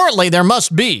 Apparently, there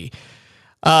must be.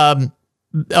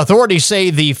 Authorities say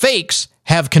the fakes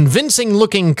have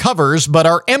convincing-looking covers but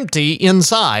are empty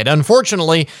inside.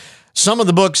 Unfortunately, some of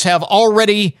the books have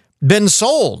already been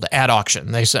sold at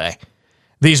auction, they say.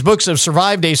 These books have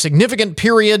survived a significant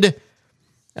period,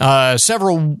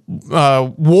 several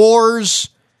wars,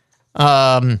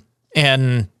 and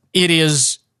it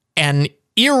is an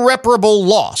irreparable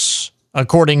loss,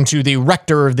 according to the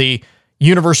rector of the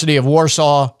University of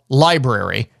Warsaw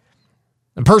Library.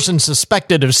 The person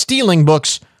suspected of stealing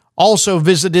books also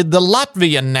visited the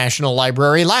Latvian National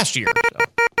Library last year. So,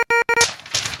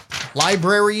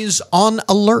 libraries on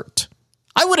alert.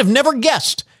 I would have never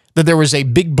guessed that there was a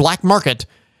big black market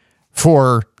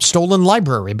for stolen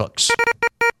library books.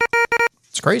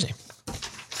 It's crazy.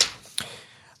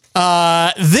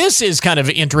 This is kind of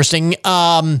interesting.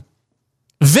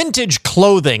 Vintage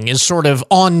clothing is sort of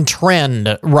on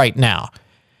trend right now.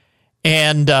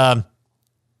 And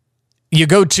you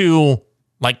go to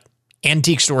like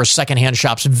antique stores, secondhand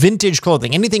shops, vintage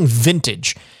clothing, anything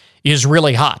vintage is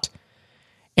really hot.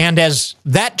 And as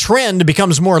that trend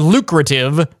becomes more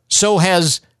lucrative, so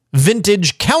has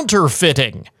vintage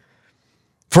counterfeiting.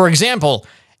 For example,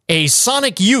 a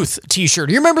Sonic Youth t-shirt.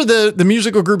 You remember the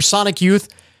musical group Sonic Youth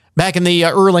back in the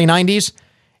early 90s?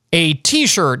 A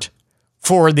t-shirt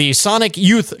for the Sonic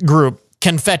Youth group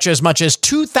can fetch as much as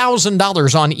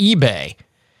 $2,000 on eBay.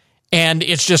 And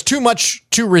it's just too much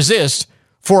to resist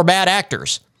for bad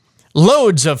actors.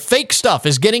 Loads of fake stuff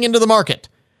is getting into the market,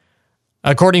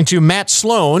 according to Matt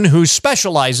Sloan, who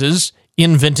specializes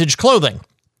in vintage clothing.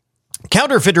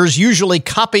 Counterfeiters usually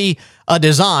copy a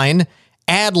design,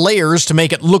 add layers to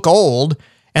make it look old,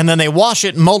 and then they wash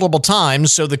it multiple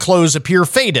times so the clothes appear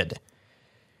faded.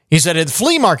 He said, at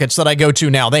flea markets that I go to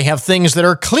now, they have things that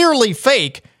are clearly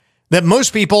fake that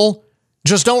most people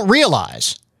just don't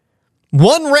realize.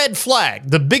 One red flag,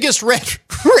 the biggest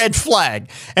red flag,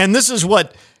 and this is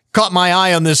what caught my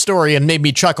eye on this story and made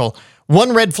me chuckle.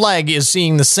 One red flag is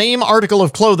seeing the same article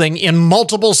of clothing in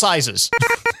multiple sizes.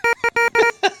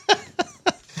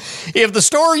 If the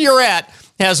store you're at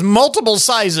has multiple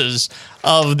sizes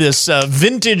of this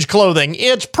vintage clothing,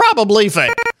 it's probably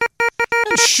fake.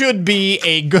 It should be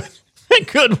a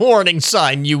good warning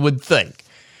sign, you would think.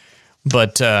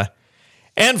 But,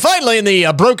 and finally, in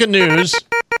the broken news,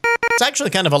 it's actually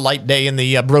kind of a light day in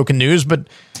the broken news, but,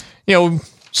 you know,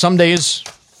 some days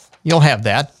you'll have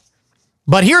that.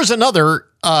 But here's another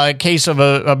case of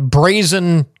a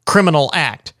brazen criminal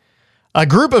act. A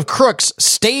group of crooks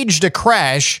staged a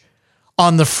crash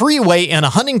on the freeway in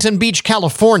Huntington Beach,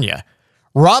 California,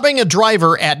 robbing a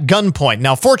driver at gunpoint.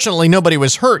 Now, fortunately, nobody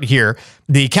was hurt here.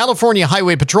 The California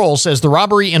Highway Patrol says the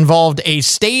robbery involved a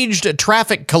staged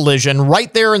traffic collision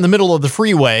right there in the middle of the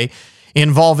freeway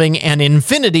involving an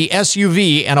Infiniti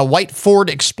SUV and a white Ford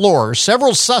Explorer.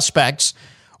 Several suspects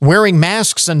wearing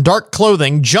masks and dark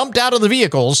clothing jumped out of the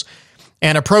vehicles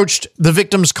and approached the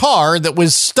victim's car that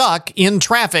was stuck in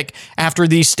traffic after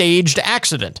the staged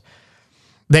accident.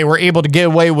 They were able to get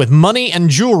away with money and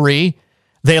jewelry.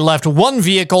 They left one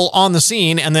vehicle on the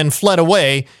scene and then fled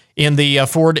away in the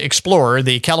Ford Explorer.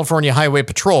 The California Highway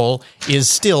Patrol is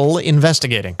still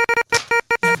investigating.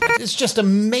 It's just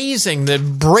amazing, the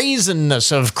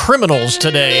brazenness of criminals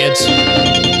today. It's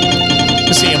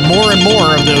seeing more and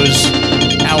more of those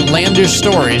outlandish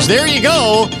stories. There you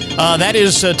go. That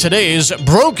is today's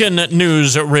Broken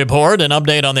News Report, an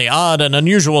update on the odd and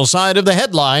unusual side of the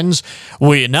headlines.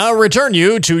 We now return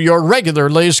you to your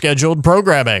regularly scheduled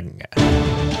programming.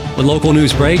 When local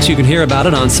news breaks, you can hear about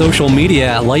it on social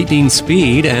media at lightning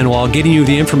speed. And while getting you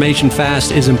the information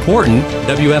fast is important,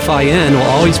 WFIN will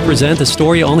always present the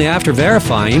story only after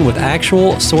verifying with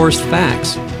actual sourced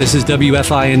facts. This is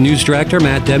WFIN News Director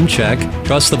Matt Demchek.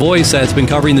 Trust the voice that's been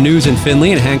covering the news in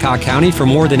Findlay and Hancock County for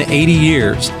more than 80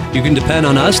 years. You can depend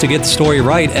on us to get the story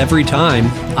right every time.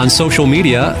 On social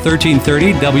media,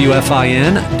 1330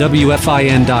 WFIN,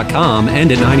 WFIN.com, and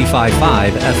at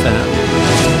 95.5 FM.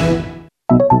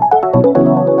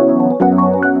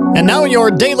 And now your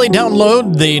daily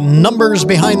download, the numbers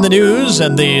behind the news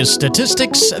and the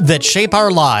statistics that shape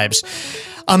our lives.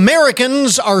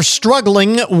 Americans are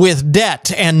struggling with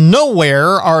debt, and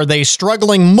nowhere are they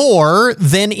struggling more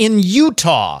than in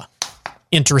Utah.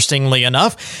 Interestingly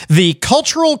enough, the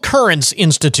Cultural Currents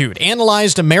Institute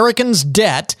analyzed Americans'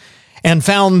 debt and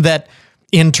found that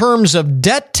in terms of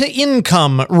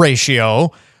debt-to-income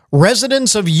ratio,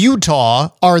 residents of Utah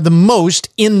are the most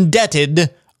indebted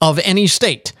of any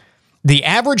state. The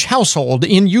average household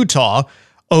in Utah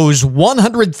owes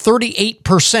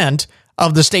 138%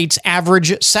 of the state's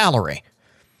average salary.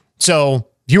 So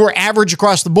if you are average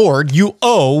across the board, you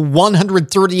owe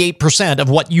 138%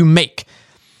 of what you make.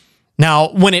 Now,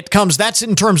 when it comes, that's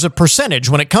in terms of percentage.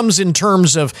 When it comes in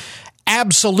terms of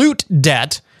absolute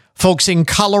debt, folks in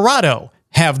Colorado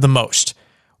have the most,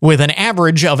 with an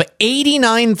average of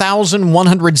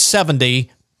 $89,170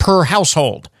 per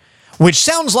household, which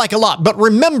sounds like a lot. But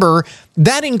remember,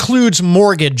 that includes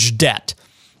mortgage debt.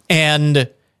 And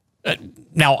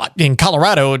now in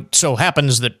Colorado, it so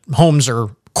happens that homes are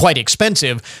quite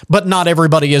expensive, but not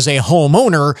everybody is a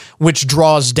homeowner, which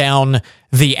draws down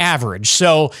the average.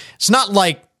 So it's not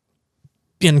like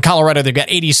in Colorado, they've got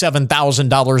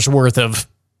 $87,000 worth of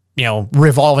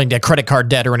revolving debt, credit card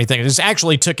debt or anything. This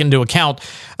actually took into account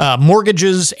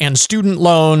mortgages and student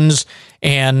loans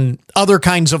and other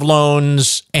kinds of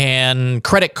loans and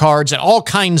credit cards and all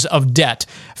kinds of debt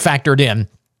factored in.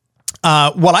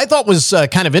 What I thought was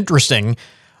kind of interesting,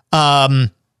 when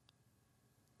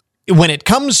it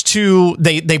comes to,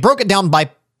 they broke it down by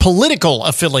political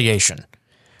affiliation,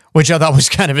 which I thought was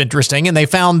kind of interesting. And they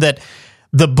found that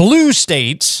the blue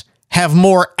states have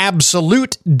more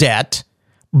absolute debt,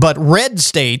 but red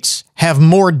states have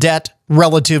more debt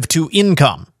relative to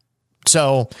income.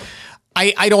 So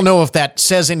I don't know if that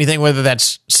says anything, whether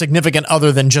that's significant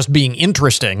other than just being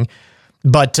interesting,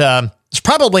 but it's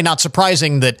probably not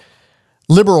surprising that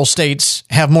liberal states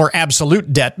have more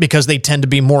absolute debt because they tend to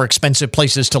be more expensive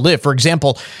places to live. For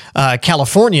example,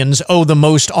 Californians owe the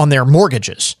most on their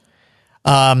mortgages.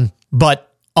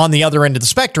 But on the other end of the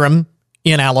spectrum,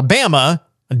 in Alabama,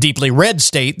 a deeply red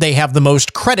state, they have the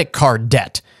most credit card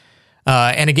debt.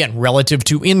 And again, relative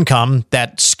to income,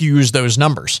 that skews those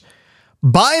numbers.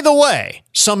 By the way,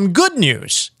 some good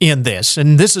news in this,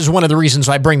 and this is one of the reasons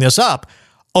I bring this up,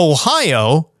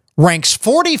 Ohio ranks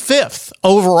 45th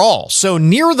overall, so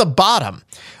near the bottom.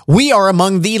 We are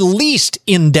among the least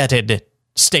indebted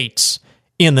states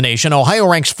in the nation. Ohio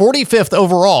ranks 45th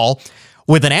overall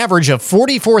with an average of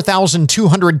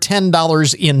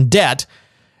 $44,210 in debt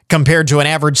compared to an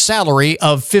average salary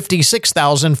of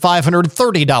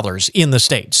 $56,530 in the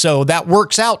state. So that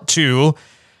works out to,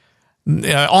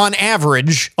 on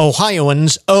average,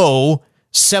 Ohioans owe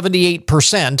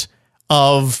 78%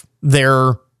 of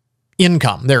their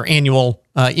income, their annual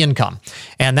income.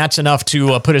 And that's enough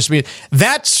to put us,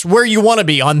 that's where you want to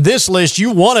be. On this list,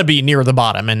 you want to be near the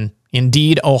bottom. And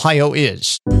indeed, Ohio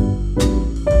is.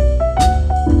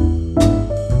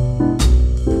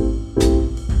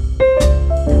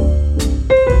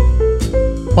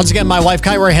 Once again, my wife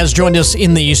Kyra has joined us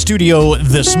in the studio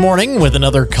this morning with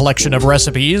another collection of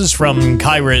recipes from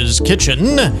Kyra's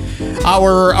Kitchen.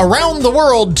 Our Around the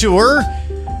World tour,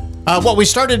 we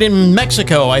started in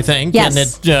Mexico, I think, yes. And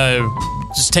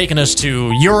it's taken us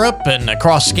to Europe and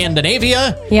across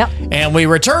Scandinavia. Yep. And we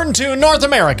returned to North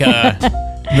America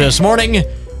this morning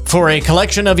for a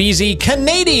collection of easy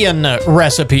Canadian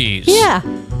recipes. Yeah.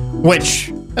 Which,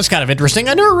 that's kind of interesting.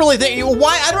 I never really think,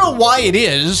 why, I don't know why it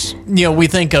is. We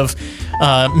think of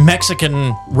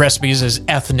Mexican recipes as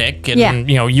ethnic and,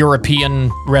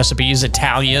 European recipes,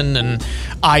 Italian and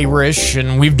Irish,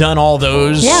 and we've done all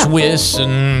those, Swiss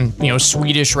and,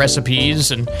 Swedish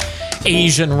recipes and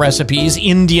Asian recipes,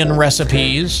 Indian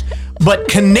recipes, but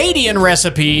Canadian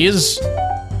recipes,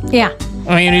 yeah.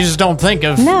 You just don't think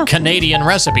of Canadian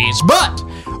recipes, but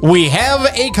we have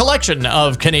a collection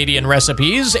of Canadian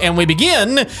recipes, and we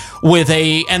begin with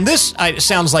and this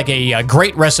sounds like a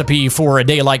great recipe for a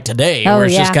day like today, where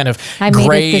it's just kind of I gray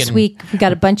made it this week. We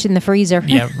got a bunch in the freezer.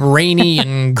 Yeah, rainy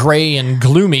and gray and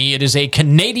gloomy. It is a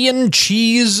Canadian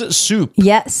cheese soup.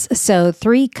 Yes. So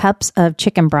 3 cups of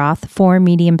chicken broth, 4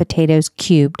 medium potatoes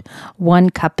cubed,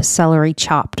 1 cup of celery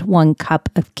chopped, 1 cup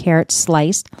of carrots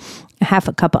sliced, half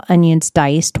a cup of onions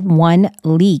diced, 1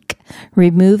 leek.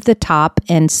 Remove the top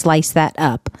and slice that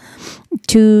up.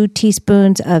 2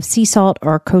 teaspoons of sea salt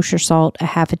or kosher salt, a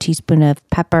half a teaspoon of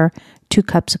pepper, 2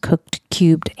 cups of cooked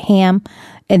cubed ham.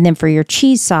 And then for your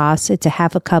cheese sauce, it's a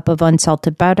half a cup of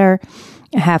unsalted butter,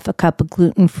 a half a cup of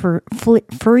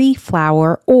gluten-free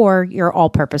flour or your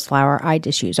all-purpose flour. I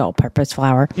just use all-purpose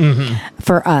flour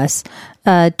for us.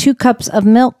 2 cups of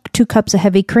milk, 2 cups of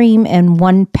heavy cream, and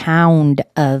 1 pound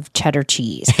of cheddar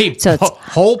cheese. So it's a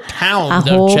whole pound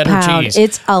of cheddar cheese.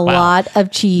 It's a lot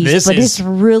of cheese, it's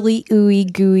really ooey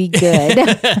gooey good.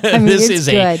 This is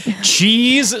good. A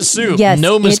cheese soup. Yes,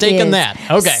 no mistaking that.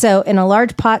 Okay. So in a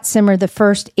large pot, simmer the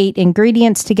first 8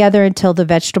 ingredients together until the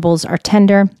vegetables are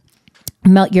tender.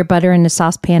 Melt your butter in a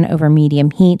saucepan over medium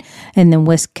heat and then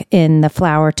whisk in the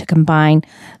flour to combine.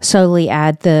 Slowly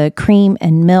add the cream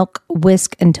and milk.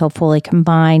 Whisk until fully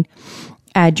combined.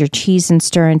 Add your cheese and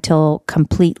stir until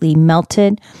completely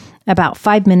melted. About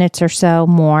 5 minutes or so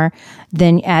more.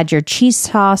 Then add your cheese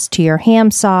sauce to your ham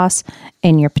sauce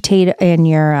and your potato and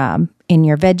your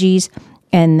veggies.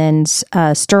 And then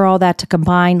stir all that to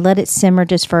combine. Let it simmer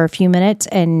just for a few minutes,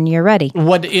 and you're ready.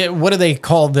 What do they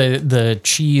call the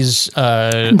cheese?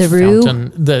 The roux?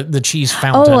 Fountain, the cheese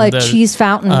fountain. Oh, a cheese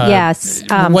fountain. Yes.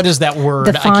 What is that word?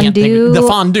 The fondue. I can't think. The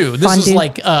fondue. This is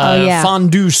like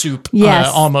fondue soup. Yes.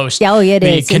 Almost. Oh, it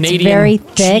is. Canadian it's very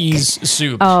thick. Cheese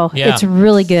soup. Oh, yeah. It's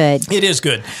really good. It is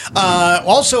good.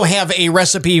 Also have a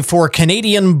recipe for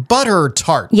Canadian butter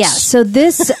tarts. Yeah. So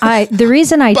the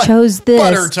reason I chose this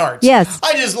butter tarts. Yes.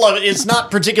 I just love it. It's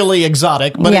not particularly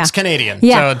exotic, but it's Canadian.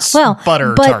 Yeah. So it's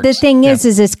butter but tarts. The thing is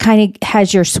it's kind of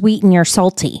has your sweet and your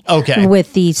salty. Okay.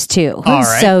 With these two. All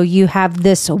right. So you have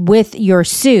this with your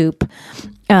soup.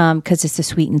 Because it's the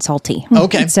sweet and salty.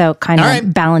 Okay. So kind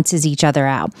of balances each other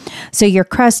out. So your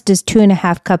crust is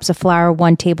 2.5 cups of flour,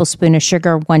 1 tablespoon of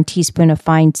sugar, 1 teaspoon of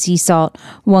fine sea salt,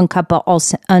 1 cup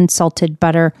of unsalted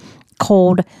butter,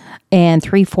 cold, and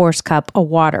 3/4 cup of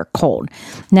water, cold.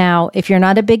 Now, if you're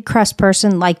not a big crust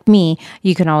person like me,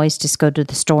 you can always just go to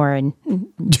the store and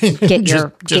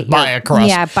get buy a crust.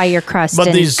 Yeah, buy your crust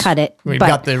and cut it. We've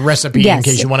got the recipe in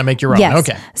case you want to make your own. Yes.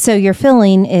 Okay. So your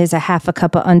filling is a half a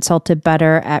cup of unsalted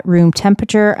butter at room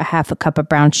temperature, a half a cup of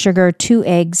brown sugar, 2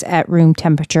 eggs at room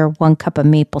temperature, 1 cup of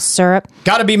maple syrup.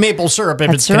 Got to be maple syrup if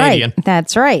it's Canadian.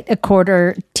 That's right. A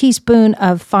 1/4 teaspoon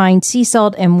of fine sea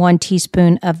salt and 1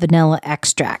 teaspoon of vanilla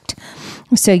extract.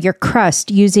 So your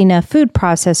crust, using a food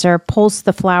processor, pulse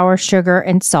the flour, sugar,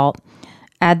 and salt.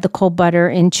 Add the cold butter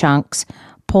in chunks.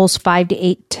 Pulse 5 to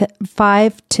 8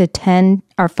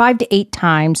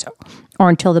 times, or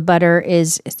until the butter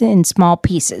is in small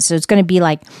pieces. So it's going to be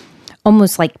like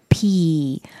almost like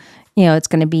pea. It's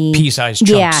going to be pea-sized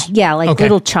chunks. Yeah, like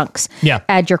little chunks. Yeah.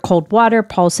 Add your cold water.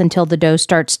 Pulse until the dough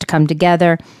starts to come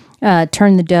together.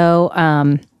 Turn the dough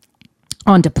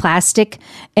onto plastic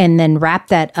and then wrap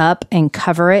that up and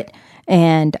cover it.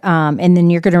 And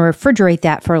then you're going to refrigerate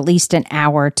that for at least an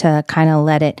hour to kind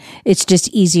of it's just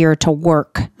easier to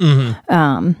work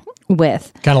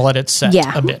with. Kind of let it set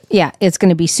a bit. Yeah, it's going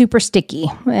to be super sticky.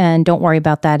 And don't worry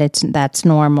about that. That's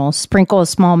normal. Sprinkle a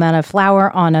small amount of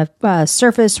flour on a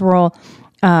surface roll.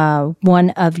 One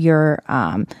of your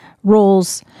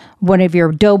rolls, one of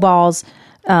your dough balls,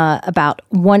 about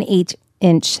 1/8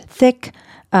 inch thick.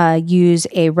 Use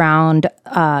a round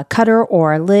cutter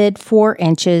or a lid, 4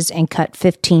 inches, and cut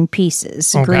 15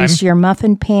 pieces. Okay. Grease your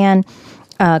muffin pan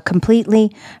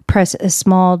completely. Press a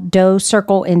small dough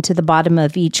circle into the bottom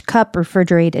of each cup.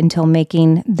 Refrigerate until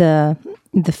making the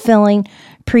filling.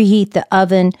 Preheat the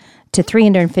oven to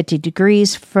 350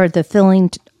 degrees for the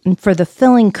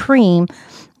filling cream.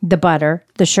 The butter,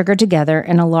 the sugar together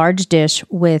in a large dish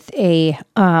with a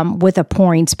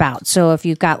pouring spout. So if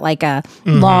you've got like a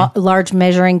large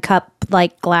measuring cup you'd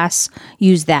like glass,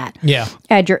 use that. Yeah.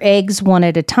 Add your eggs one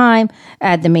at a time.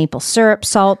 Add the maple syrup,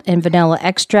 salt, and vanilla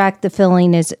extract. The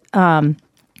filling is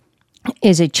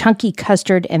a chunky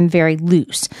custard and very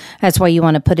loose. That's why you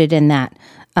want to put it in that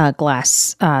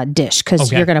glass dish,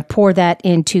 because you're going to pour that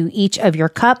into each of your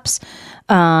cups.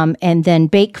 And then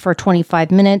bake for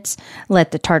 25 minutes.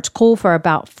 Let the tarts cool for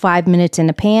about 5 minutes in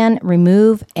a pan.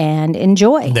 Remove and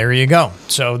enjoy. There you go.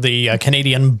 So the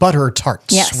Canadian butter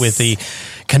tarts with the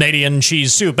Canadian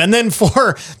cheese soup. And then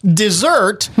for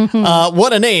dessert,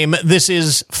 what a name. This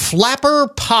is flapper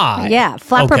pie. Yeah,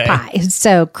 flapper pie.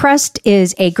 So crust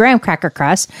is a graham cracker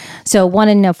crust. So 1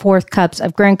 1/4 cups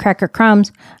of graham cracker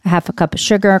crumbs, a half a cup of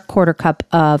sugar, 1/4 cup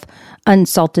of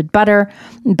unsalted butter,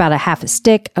 about a half a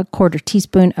stick, a 1/4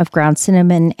 teaspoon of ground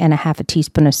cinnamon, and a half a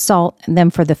teaspoon of salt. And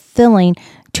then for the filling,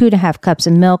 2 1/2 cups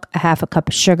of milk, a half a cup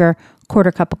of sugar,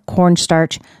 1/4 cup of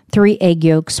cornstarch, 3 egg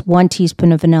yolks, 1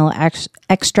 teaspoon of vanilla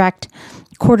extract,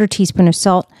 1/4 teaspoon of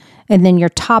salt, and then your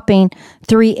topping,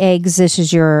 3 eggs. This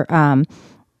is your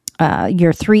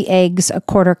 3 eggs, a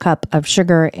 1/4 cup of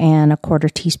sugar, and a 1/4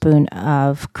 teaspoon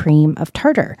of cream of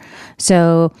tartar.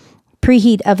 So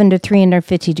preheat oven to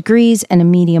 350 degrees and a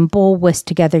medium bowl. Whisk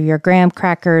together your graham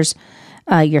crackers,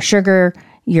 your sugar,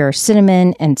 your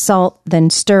cinnamon, and salt.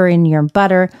 Then stir in your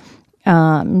butter.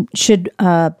 Should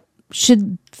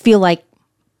feel like,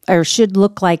 or should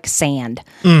look like sand.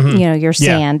 Your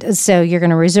sand. So you're going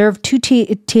to reserve 2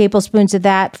 tablespoons of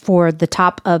that for the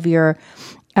top of your.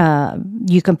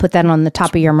 You can put that on the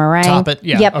top of your meringue. Top it,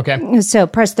 yeah. Yep. Okay. So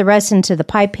press the rest into the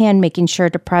pie pan, making sure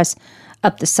to press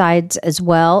up the sides as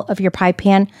well of your pie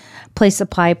pan. Place the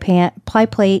pie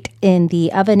plate in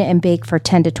the oven and bake for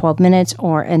 10 to 12 minutes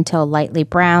or until lightly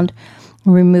browned.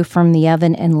 Remove from the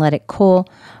oven and let it cool.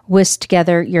 Whisk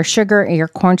together your sugar and your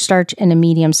cornstarch in a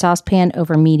medium saucepan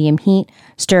over medium heat.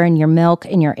 Stir in your milk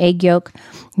and your egg yolk.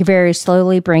 Very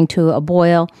slowly bring to a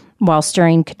boil. While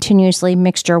stirring continuously,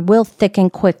 mixture will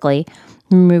thicken quickly.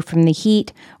 Remove from the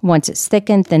heat. Once it's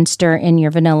thickened, then stir in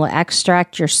your vanilla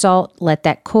extract, your salt. Let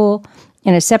that cool.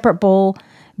 In a separate bowl,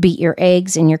 beat your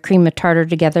eggs and your cream of tartar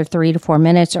together 3 to 4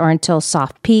 minutes or until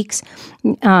soft peaks.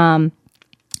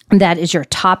 That is your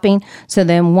topping. So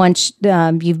then once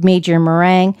you've made your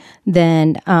meringue,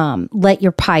 then let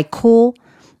your pie cool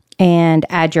and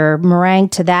add your meringue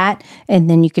to that. And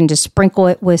then you can just sprinkle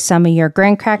it with some of your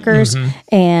graham crackers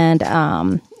and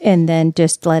then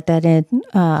just let that in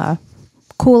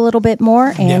cool a little bit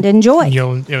more and enjoy.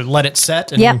 You'll let it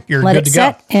set and you're let good it to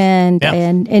set go.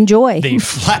 And enjoy. The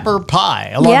flapper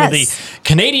pie, along with the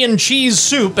Canadian cheese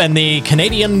soup and the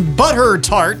Canadian butter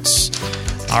tarts,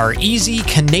 are easy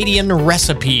Canadian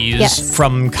recipes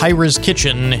from Kyra's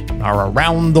Kitchen, our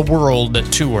Around the World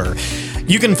tour.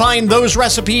 You can find those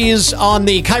recipes on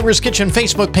the Kyra's Kitchen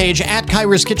Facebook page at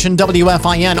Kyra's Kitchen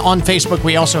WFIN on Facebook.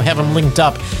 We also have them linked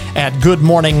up at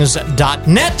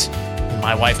goodmornings.net.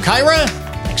 My wife, Kyra,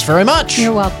 thanks very much.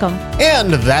 You're welcome.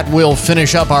 And that will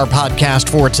finish up our podcast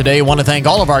for today. I want to thank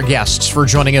all of our guests for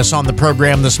joining us on the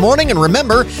program this morning. And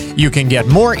remember, you can get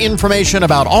more information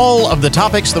about all of the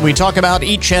topics that we talk about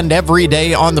each and every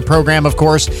day on the program, of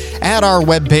course, at our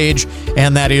webpage,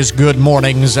 and that is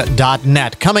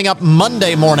goodmornings.net. Coming up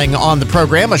Monday morning on the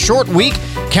program, a short week,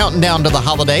 counting down to the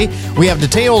holiday. We have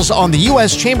details on the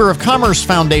U.S. Chamber of Commerce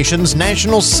Foundation's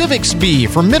National Civics Bee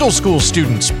for middle school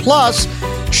students, plus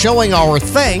showing our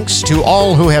thanks to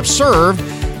all who have served.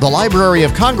 The Library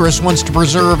of Congress wants to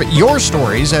preserve your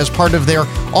stories as part of their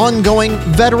ongoing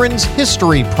Veterans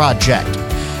History Project.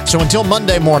 So until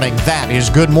Monday morning, that is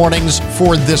Good Mornings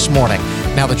for this morning.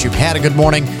 Now that you've had a good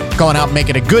morning, go on out and make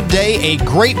it a good day, a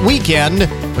great weekend.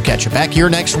 We'll catch you back here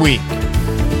next week.